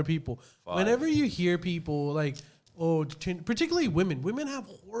a lot of people. 5. Whenever you hear people like, oh, particularly women have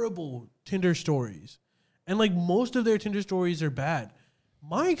horrible Tinder stories, and like most of their Tinder stories are bad.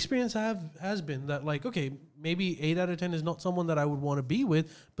 My experience has been that like, okay, maybe 8 out of 10 is not someone that I would want to be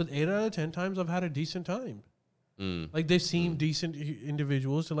with, but 8 out of 10 times I've had a decent time. Like they seem decent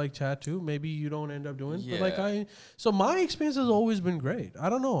individuals to like chat to. Maybe you don't end up doing, but like so my experience has always been great. I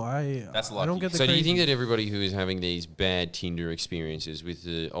don't know. That's I don't get the So do you crazy. think that everybody who is having these bad Tinder experiences with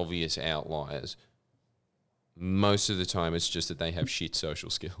the obvious outliers, most of the time it's just that they have shit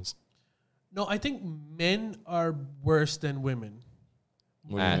social skills? No, I think men are worse than women.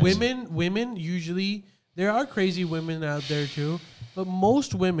 And- Women usually, there are crazy women out there too, but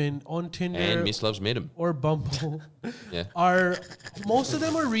most women on Tinder And Miss Love's met him. or Bumble Yeah. are, most of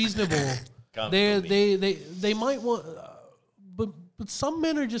them are reasonable. They might want, but some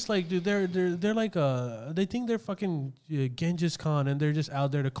men are just like, dude, they're like they think they're fucking Genghis Khan and they're just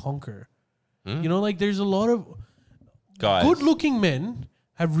out there to conquer. You know, like there's a lot of Guys. good-looking men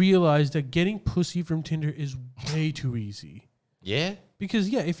have realized that getting pussy from Tinder is way too easy. Yeah?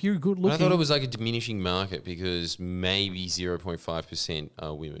 Because if you're good But looking, I thought it was like a diminishing market because maybe 0.5%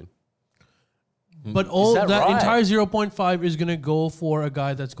 are women. but all that that right? entire 0.5 is gonna go for a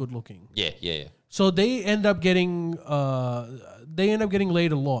guy that's good looking. Yeah. So they end up getting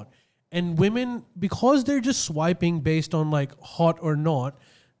laid a lot, and women, because they're just swiping based on like hot or not,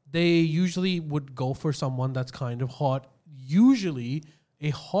 they usually would go for someone that's kind of hot. Usually, a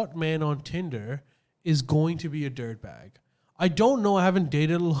hot man on Tinder is going to be a dirtbag. I don't know. I haven't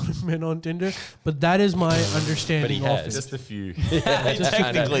dated a lot of men on Tinder, but that is my understanding of it. Just a few.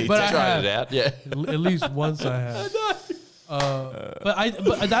 Technically, But I tried have. it out. Yeah. At least once I have.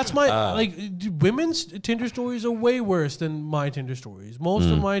 But that's my women's Tinder stories are way worse than my Tinder stories. Most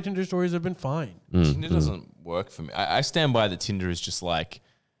of my Tinder stories have been fine. Tinder doesn't work for me. I stand by that Tinder is just like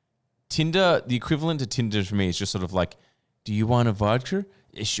Tinder. The equivalent to Tinder for me is just sort of like, do you want a vodka?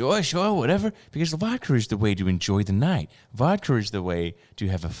 Sure, whatever. Because vodka is the way to enjoy the night. Vodka is the way to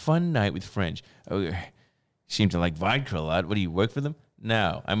have a fun night with friends. Oh, you seem to like vodka a lot. What do you work for them?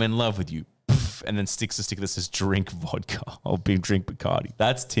 No, I'm in love with you. Poof, and then sticks a sticker that says drink vodka or drink Bacardi.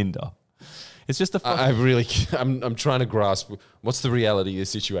 That's Tinder. It's just a I'm trying to grasp what's the reality of the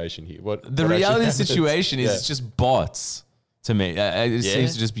situation here. the reality of the situation is it's just bots to me. It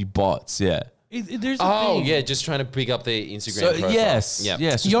seems to just be bots. Yeah. There's a thing. yeah, just trying to pick up their Instagram So profile. yes, Yeah.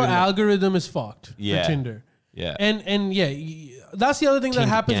 yes. Your just algorithm is fucked Yeah. for Tinder. Yeah. And that's the other thing that Tinder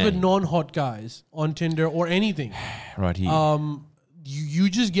happens with gang. non-hot guys on Tinder or anything. right here. You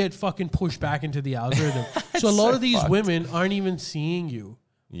just get fucking pushed back into the algorithm. So a lot so of these fucked. women aren't even seeing you.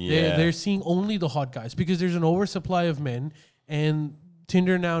 Yeah. They're seeing only the hot guys because there's an oversupply of men, and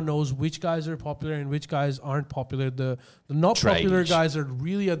Tinder now knows which guys are popular and which guys aren't popular. The not Trade popular each. guys are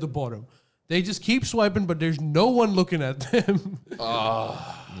really at the bottom. They just keep swiping, but there's no one looking at them.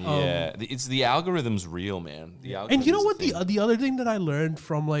 Yeah, it's the algorithm's real, man. And you know what? The other thing that I learned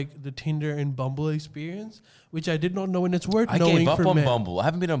from like the Tinder and Bumble experience, which I did not know, and it's worth knowing. I gave up for on men. Bumble. I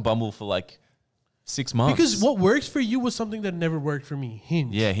haven't been on Bumble for like 6 months. Because what works for you was something that never worked for me.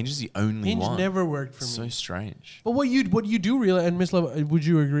 Hinge. Yeah, Hinge is the only one. Hinge never worked for me. So strange. But what you do realize, and Miss Love, would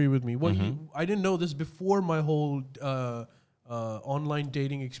you agree with me? I didn't know this before my whole online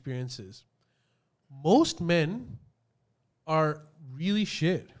dating experiences. Most men are really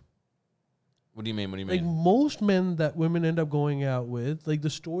shit. What do you mean? What do you Like mean? most men that women end up going out with, like the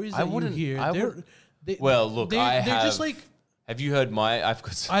stories that you hear, they're just like Have you heard my?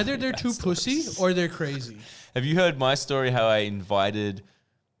 either they're too pussy or they're crazy. Have you heard my story? How I invited,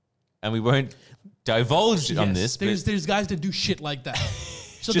 and we won't divulge on this. There's guys that do shit like that.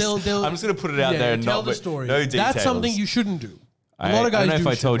 So they'll. I'm just gonna put it out there and tell not the story. No details. That's something you shouldn't do. I lot of guys don't know if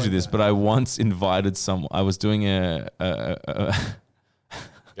I shit told you like this, that. but I once invited someone. I was doing Go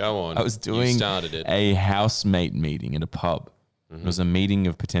on. I was doing You started it. a housemate meeting at a pub. It was a meeting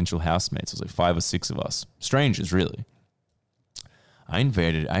of potential housemates. It was like 5 or 6 of us, strangers, really. I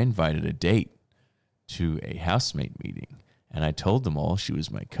invited a date to a housemate meeting, and I told them all she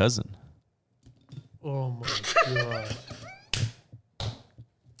was my cousin. Oh my god.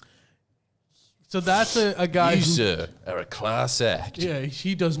 So that's a guy You, who, sir, are a class act. yeah,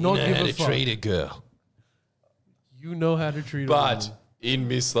 he does not You know give how a to fuck. treat a girl. You know how to treat a But woman. in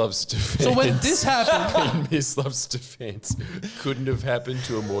Miss Love's defense, So when this happened, in Miss Love's defense, couldn't have happened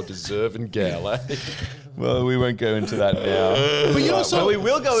to a more deserving gal. Eh? Well, we won't go into that now. but you know, so Well, we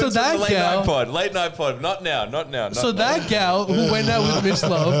will go so into that the late gal, night pod. Late night pod. Not now. Not now. Not so now. that gal who went out with Miss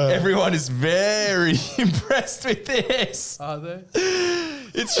Love, Everyone is very impressed with this. are they?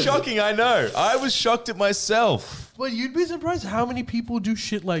 It's shocking, I know. I was shocked at myself. Well, you'd be surprised how many people do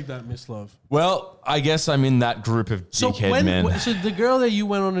shit like that, Miss Love. Well, I guess I'm in that group of dickhead men. So the girl that you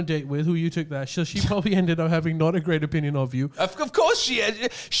went on a date with, who you took that, so she probably ended up having not a great opinion of you. Of course she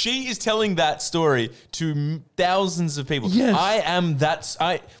is telling that story to thousands of people. Yes.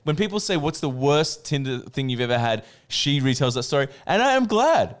 When people say what's the worst Tinder thing you've ever had, she retells that story. And I am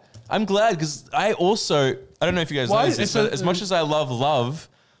glad. I'm glad because I don't know if you guys know this, but as much as I love,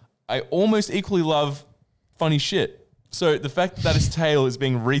 I almost equally love funny shit. So the fact that his tale is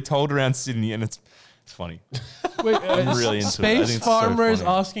being retold around Sydney and it's funny. Wait, I'm really into it. I Space think it's Farmer so is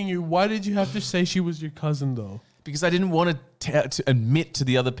funny. asking you, why did you have to say she was your cousin though? Because I didn't want to admit to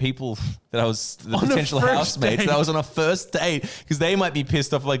the other people that I was the On a potential first housemates date. that I was on a first date. Because they might be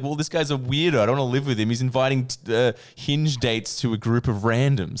pissed off, like, well, this guy's a weirdo. I don't want to live with him. He's inviting Hinge dates to a group of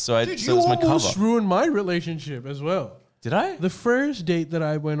randoms. So Dude, so you it was my almost cover. ruined my relationship as well. Did I? The first date that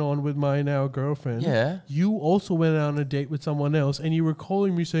I went on with my now girlfriend, Yeah. you also went on a date with someone else, and you were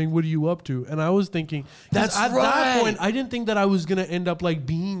calling me saying, "What are you up to?" And I was thinking, 'cause That's at right. that point, I didn't think that I was gonna end up like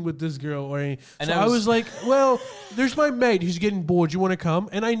being with this girl or anything. And So I I was- was like, "Well, there's my mate. He's getting bored. You want to come?"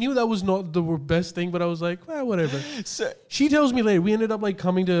 And I knew that was not the best thing, but I was like, "Well, whatever." So, She tells me later we ended up like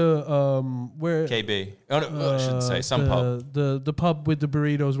coming to where KB. Oh, no, I shouldn't say. Some pub. the pub with the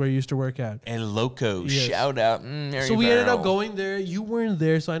burritos where you used to work at. El Loco. Yes. Shout out. So we ended up going there. You weren't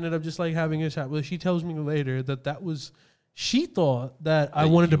there, so I ended up just like having a chat. Well, she tells me later that was. She thought that I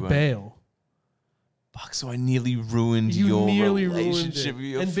wanted to you weren't. bail. Fuck, so I nearly ruined You your nearly ruined relationship it. with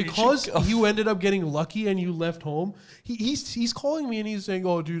your And future because girlfriend. you ended up getting lucky and you left home, he's calling me and he's saying,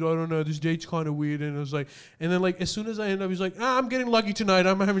 "Oh, dude, I don't know, this date's kind of weird." And I was like, and then like as soon as I end up, he's like, "I'm getting lucky tonight.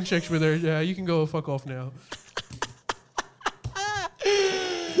 I'm having sex with her. Yeah, you can go fuck off now."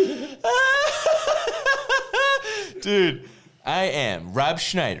 Dude, I am Rob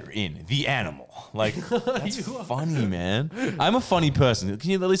Schneider in The Animal. Like, that's funny, man. I'm a funny person. Can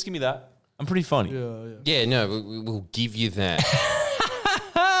you at least give me that? I'm pretty funny. Yeah. Yeah, no, we'll give you that.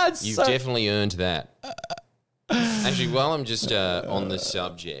 You've so- definitely earned that. Actually, while I'm just on the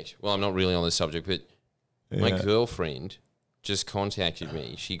subject, well, I'm not really on the subject, but my Yeah. girlfriend just contacted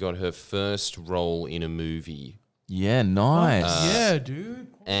me. She got her first role in a movie. Yeah, nice. Yeah, dude.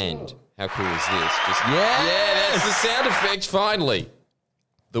 And how cool is this? Just, Yes! yeah, that's the sound effect, finally.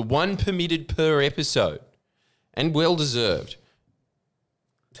 The one permitted per episode. And well deserved.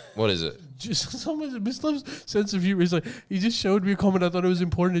 What is it? Just someone, Miss Love's sense of humor is like, he just showed me a comment. I thought it was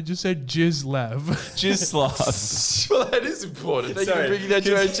important. It just said jizz laugh. Just sloth. Well, that is important. Thank you Sorry. for bringing that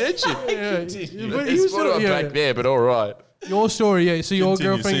to our attention. But he was Sort of yeah, back there, but all right. your story, yeah. So your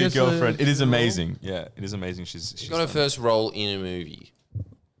Continue. girlfriend So your gets girlfriend. It is amazing. Yeah, it is amazing. She's She got her first role in a movie.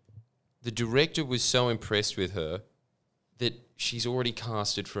 The director was so impressed with her that she's already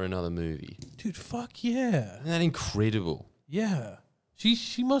casted for another movie. Dude, fuck yeah. Isn't that incredible? Yeah.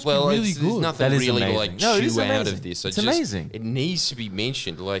 She must be really good. There's nothing That is really to amazing. like No, it is chew out amazing. of this. It's amazing. It needs to be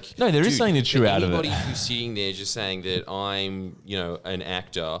mentioned. Like, No, there is something to chew out of it. Anybody who's sitting there just saying that I'm, an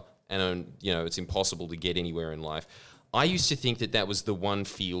actor and it's impossible to get anywhere in life. I used to think that was the one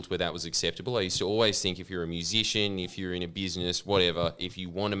field where that was acceptable. I used to always think if you're a musician, if you're in a business, whatever, if you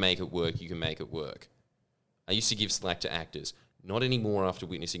want to make it work, you can make it work. I used to give slack to actors. Not anymore after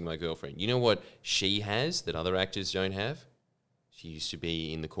witnessing my girlfriend. You know what she has that other actors don't have? She used to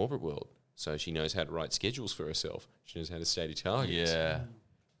be in the corporate world, so she knows how to write schedules for herself. She knows how to state her targets. Yeah.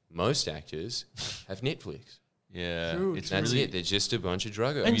 Most actors have Netflix. Yeah. True, That's it. They're just a bunch of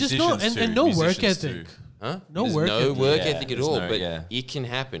druggos. And just no work ethic. Huh? No There's work no ethic. work Yeah, ethic at there's all, no- but yeah. it can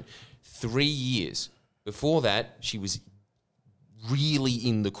happen. 3 years. Before that, she was really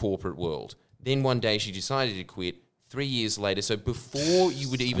in the corporate world. Then one day she decided to quit. 3 years later, so before you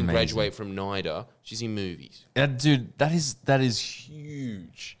would even amazing. graduate from NIDA, she's in movies. Dude, that is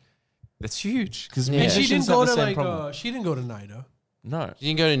huge. That's huge. Because And she didn't go to she didn't go to NIDA. No. She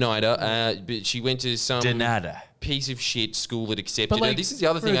didn't go to NIDA, but she went to some Denada. piece of shit school that accepted her. like, This is the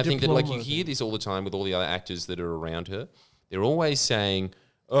other for thing a I think that like you diploma hear this all the time with all the other actors that are around her. They're always saying,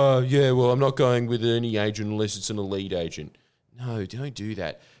 "Oh yeah, well I'm not going with any agent unless it's an elite agent." No, don't do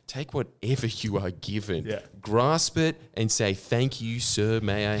that. Take whatever you are given, grasp it, and say, "Thank you, sir.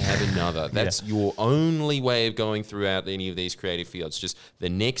 May I have another?" That's your only way of going throughout any of these creative fields. Just the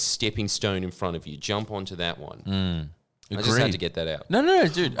next stepping stone in front of you. Jump onto that one. I just had to get that out. No,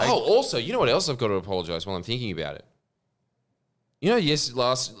 dude. Also, you know what else I've got to apologize while I'm thinking about it?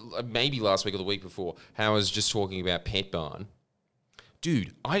 Maybe last week or the week before, how I was just talking about Pet Barn.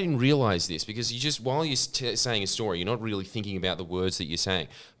 Dude, I didn't realize this because while you're saying a story, you're not really thinking about the words that you're saying.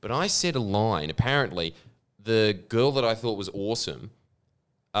 But I said a line. Apparently, the girl that I thought was awesome,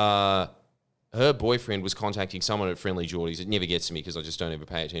 her boyfriend was contacting someone at Friendlyjordies. It never gets to me because I just don't ever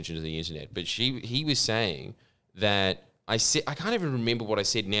pay attention to the internet. But he was saying that I can't even remember what I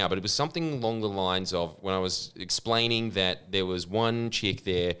said now, but it was something along the lines of when I was explaining that there was one chick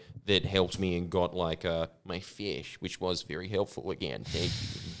there that helped me and got like my fish, which was very helpful again. They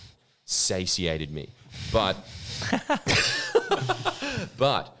satiated me. But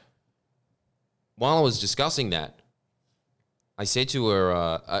while I was discussing that, I said to her,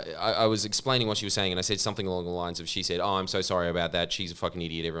 I was explaining what she was saying, and I said something along the lines of, she said, "Oh, I'm so sorry about that. She's a fucking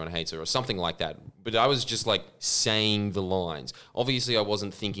idiot. Everyone hates her," or something like that. But I was just like saying the lines. Obviously, I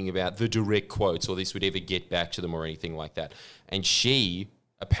wasn't thinking about the direct quotes or this would ever get back to them or anything like that. And she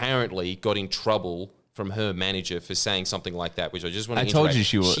apparently got in trouble from her manager for saying something like that, which I just want to told you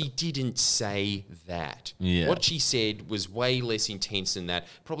she would. She didn't say that. Yeah. What she said was way less intense than that.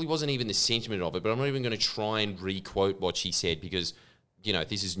 Probably wasn't even the sentiment of it, but I'm not even going to try and re-quote what she said because,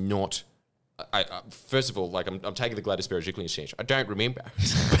 this is not... first of all, like I'm taking the Gladys Berejiklian stance. I don't remember,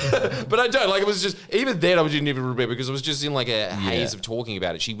 but I don't. Like it was just even then I didn't even remember because I was just in like a haze of talking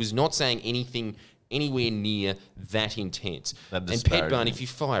about it. She was not saying anything anywhere near that intense. And Pet Barn, if you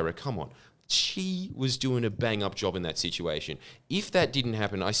fire her, come on. She was doing a bang-up job in that situation. If that didn't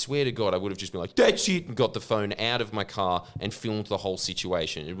happen, I swear to God, I would have just been like, "That's it," and got the phone out of my car and filmed the whole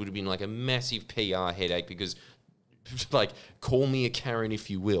situation. It would have been like a massive PR headache because, like, call me a Karen if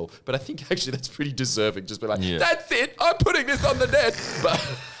you will. But I think actually that's pretty deserving. Just be like, "That's it, I'm putting this on the net." But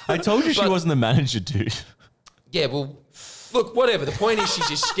I told you she wasn't the manager, dude. Yeah, well... Look, whatever. The point is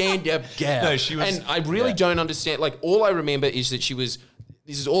she's a stand-up gal. No, she was... And I really don't understand. Like, all I remember is that she was...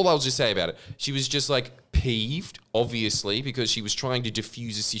 This is all I'll just say about it. She was just, like, peeved, obviously, because she was trying to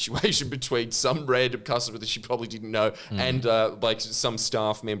diffuse a situation between some random customer that she probably didn't know and, like, some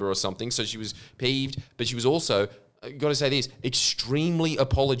staff member or something. So she was peeved. But she was also, got to say this, extremely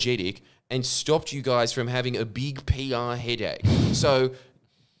apologetic and stopped you guys from having a big PR headache. So...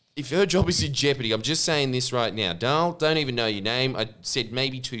 if her job is in jeopardy, I'm just saying this right now. Don't even know your name. I said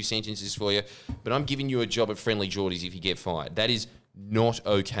maybe 2 sentences for you, but I'm giving you a job at Friendlyjordies if you get fired. That is not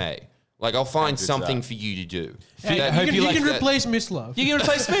okay. Like, I'll find something for you to do. You can replace Miss Love. You can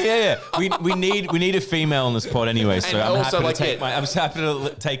replace me, yeah. We need a female on this pod anyway, so I'm happy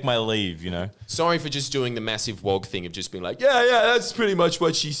to take my leave, Sorry for just doing the massive wog thing of just being like, yeah, that's pretty much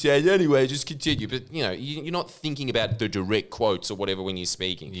what she said. Anyway, just continue. But, you're not thinking about the direct quotes or whatever when you're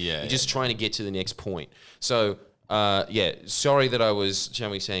speaking. Yeah. You're just trying to get to the next point. So, sorry that I was, shall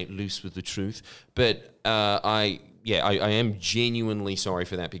we say, loose with the truth. But I am genuinely sorry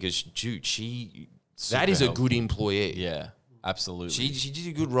for that because, dude, that is a good employee. Yeah, absolutely. She did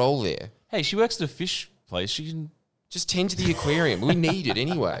a good role there. Hey, she works at a fish place. She can Just tend to the aquarium. We need it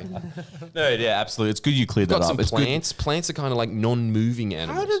anyway. No, yeah, absolutely. It's good you cleared that Got up. some It's plants. Plants are kind of like non-moving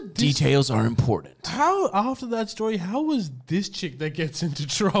animals. Details are important. How, after that story, how was this chick that gets into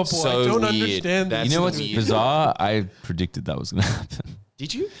trouble? So I don't weird. understand That's You know the what's weird bizarre? I predicted that was going to happen.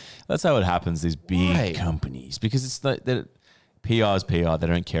 Did you? That's how it happens, these big Why? companies. Because it's like that PR is PR. They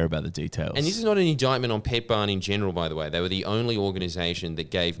don't care about the details. And this is not an indictment on Pet Barn in general, by the way. They were the only organisation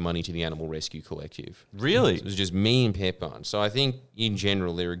that gave money to the Animal Rescue Collective. Really? So it was just me and Pet Barn. So I think, in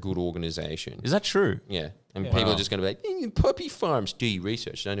general, they're a good organisation. Is that true? Yeah. And people are just going to be like, puppy farms. Do your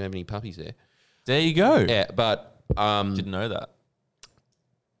research. Don't have any puppies there. There you go. Yeah, but... Didn't know that.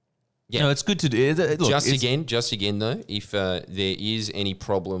 Yeah. No, it's good to do. Look, just again, though, if there is any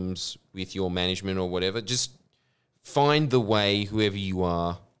problems with your management or whatever, just find the way, whoever you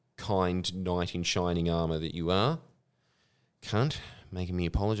are, kind knight in shining armour that you are. Cunt, making me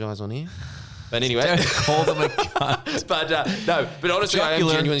apologise on here. But anyway, don't call them a cunt. but honestly,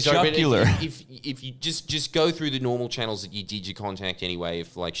 Jocular, I am genuinely sorry. jocular. But if you just go through the normal channels that you did your contact anyway,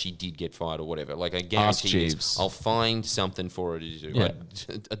 if like she did get fired or whatever, like I guarantee you, Jeeves. I'll find something for her to do. Yeah.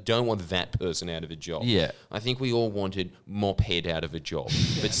 I don't want that person out of a job. Yeah. I think we all wanted Mop Head out of a job,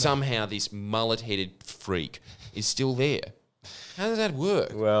 but somehow this mullet-headed freak is still there. How does that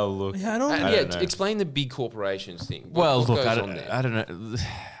work? Well, look. Yeah, I don't know. Explain the big corporations thing. Well, What look, goes I on there? don't know.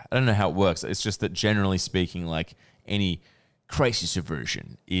 I don't know how it works. It's just that generally speaking, like any crisis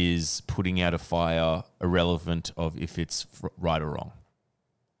aversion is putting out a fire irrelevant of if it's right or wrong.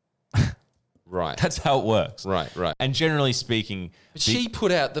 Right. That's how it works. Right. And generally speaking, But she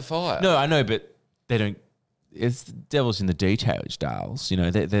put out the fire. No, I know, but they don't. It's the devil's in the details, Dales. You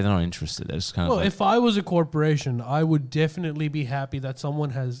know, they're not interested. They're just kind of Well, like, if I was a corporation, I would definitely be happy that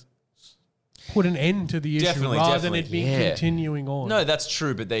someone has put an end to the issue Definitely, rather definitely. than it being Yeah. continuing on. no, that's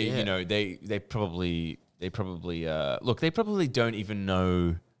true. But they, Yeah. you know, they probably look. They probably don't even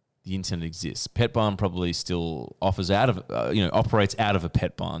know the internet exists. Pet Barn probably still offers out of, operates out of a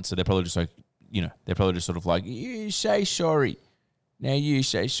pet barn. So they're probably just like, they're probably just sort of like, you say sorry. Now you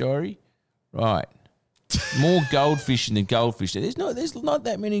say sorry. Right. More goldfish than goldfish. There's not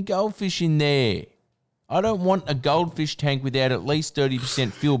that many goldfish in there. I don't want a goldfish tank without at least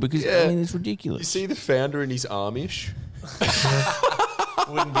 30% fuel because, it's ridiculous. You see the founder and he's Amish?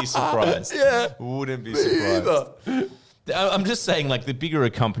 Wouldn't be surprised. Yeah. Wouldn't be surprised. I'm just saying, like, the bigger a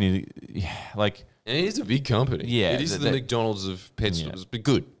company, like... And it is a big company. Yeah, It is the McDonald's of pet stores, but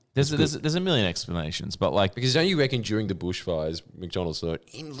good. There's a million explanations, but, like... Because don't you reckon during the bushfires, McDonald's thought,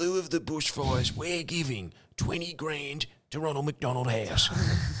 in lieu of the bushfires, we're giving 20 grand to Ronald McDonald House.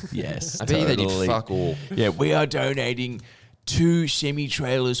 Yes, I bet you they did fuck all. Yeah, we are donating 2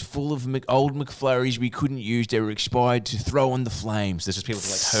 semi-trailers full of old McFlurries we couldn't use. They were expired to throw on the flames. There's just people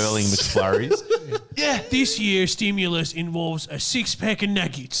like hurling McFlurries. Yeah, this year's stimulus involves a 6-pack of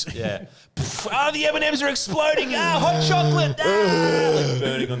nuggets. Yeah. The M&Ms are exploding. Hot chocolate. Like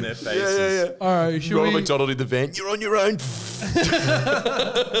burning on their faces. All right, should Ronald we... McDonald in the van, you're on your own.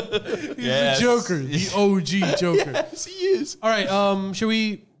 The Joker, the OG Joker. Yes, he is. All right, should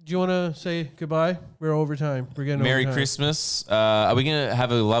we... Do you want to say goodbye? We're over time. We're getting Merry overtime. Christmas. Are we going to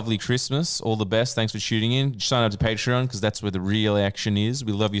have a lovely Christmas? All the best. Thanks for tuning in. Sign up to Patreon because that's where the real action is.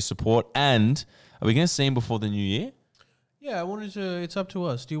 We love your support. And are we going to see him before the new year? Yeah, I wanted to... It's up to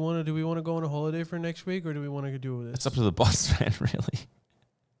us. Do we want to go on a holiday for next week or do we want to do this? It's up to the boss man, really.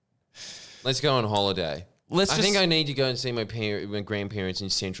 Let's go on holiday. I I think I need to go and see my grandparents in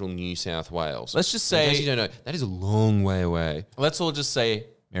central New South Wales. Let's just In say... case you don't know, that is a long way away. Let's all just say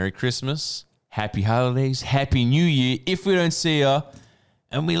Merry Christmas, Happy Holidays, Happy New Year if we don't see ya,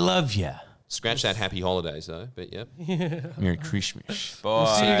 and we love ya. Scratch that happy holidays, though, but yep. Merry Christmas. We'll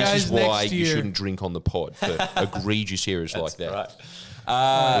see you Bye. guys This is why next you year. shouldn't drink on the pod for egregious errors like that. Right.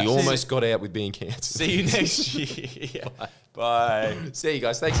 We almost got out with being cancelled. See you next year. Bye. See you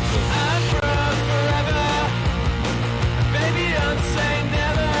guys. Thanks again. I'm proud forever. Baby, don't say never.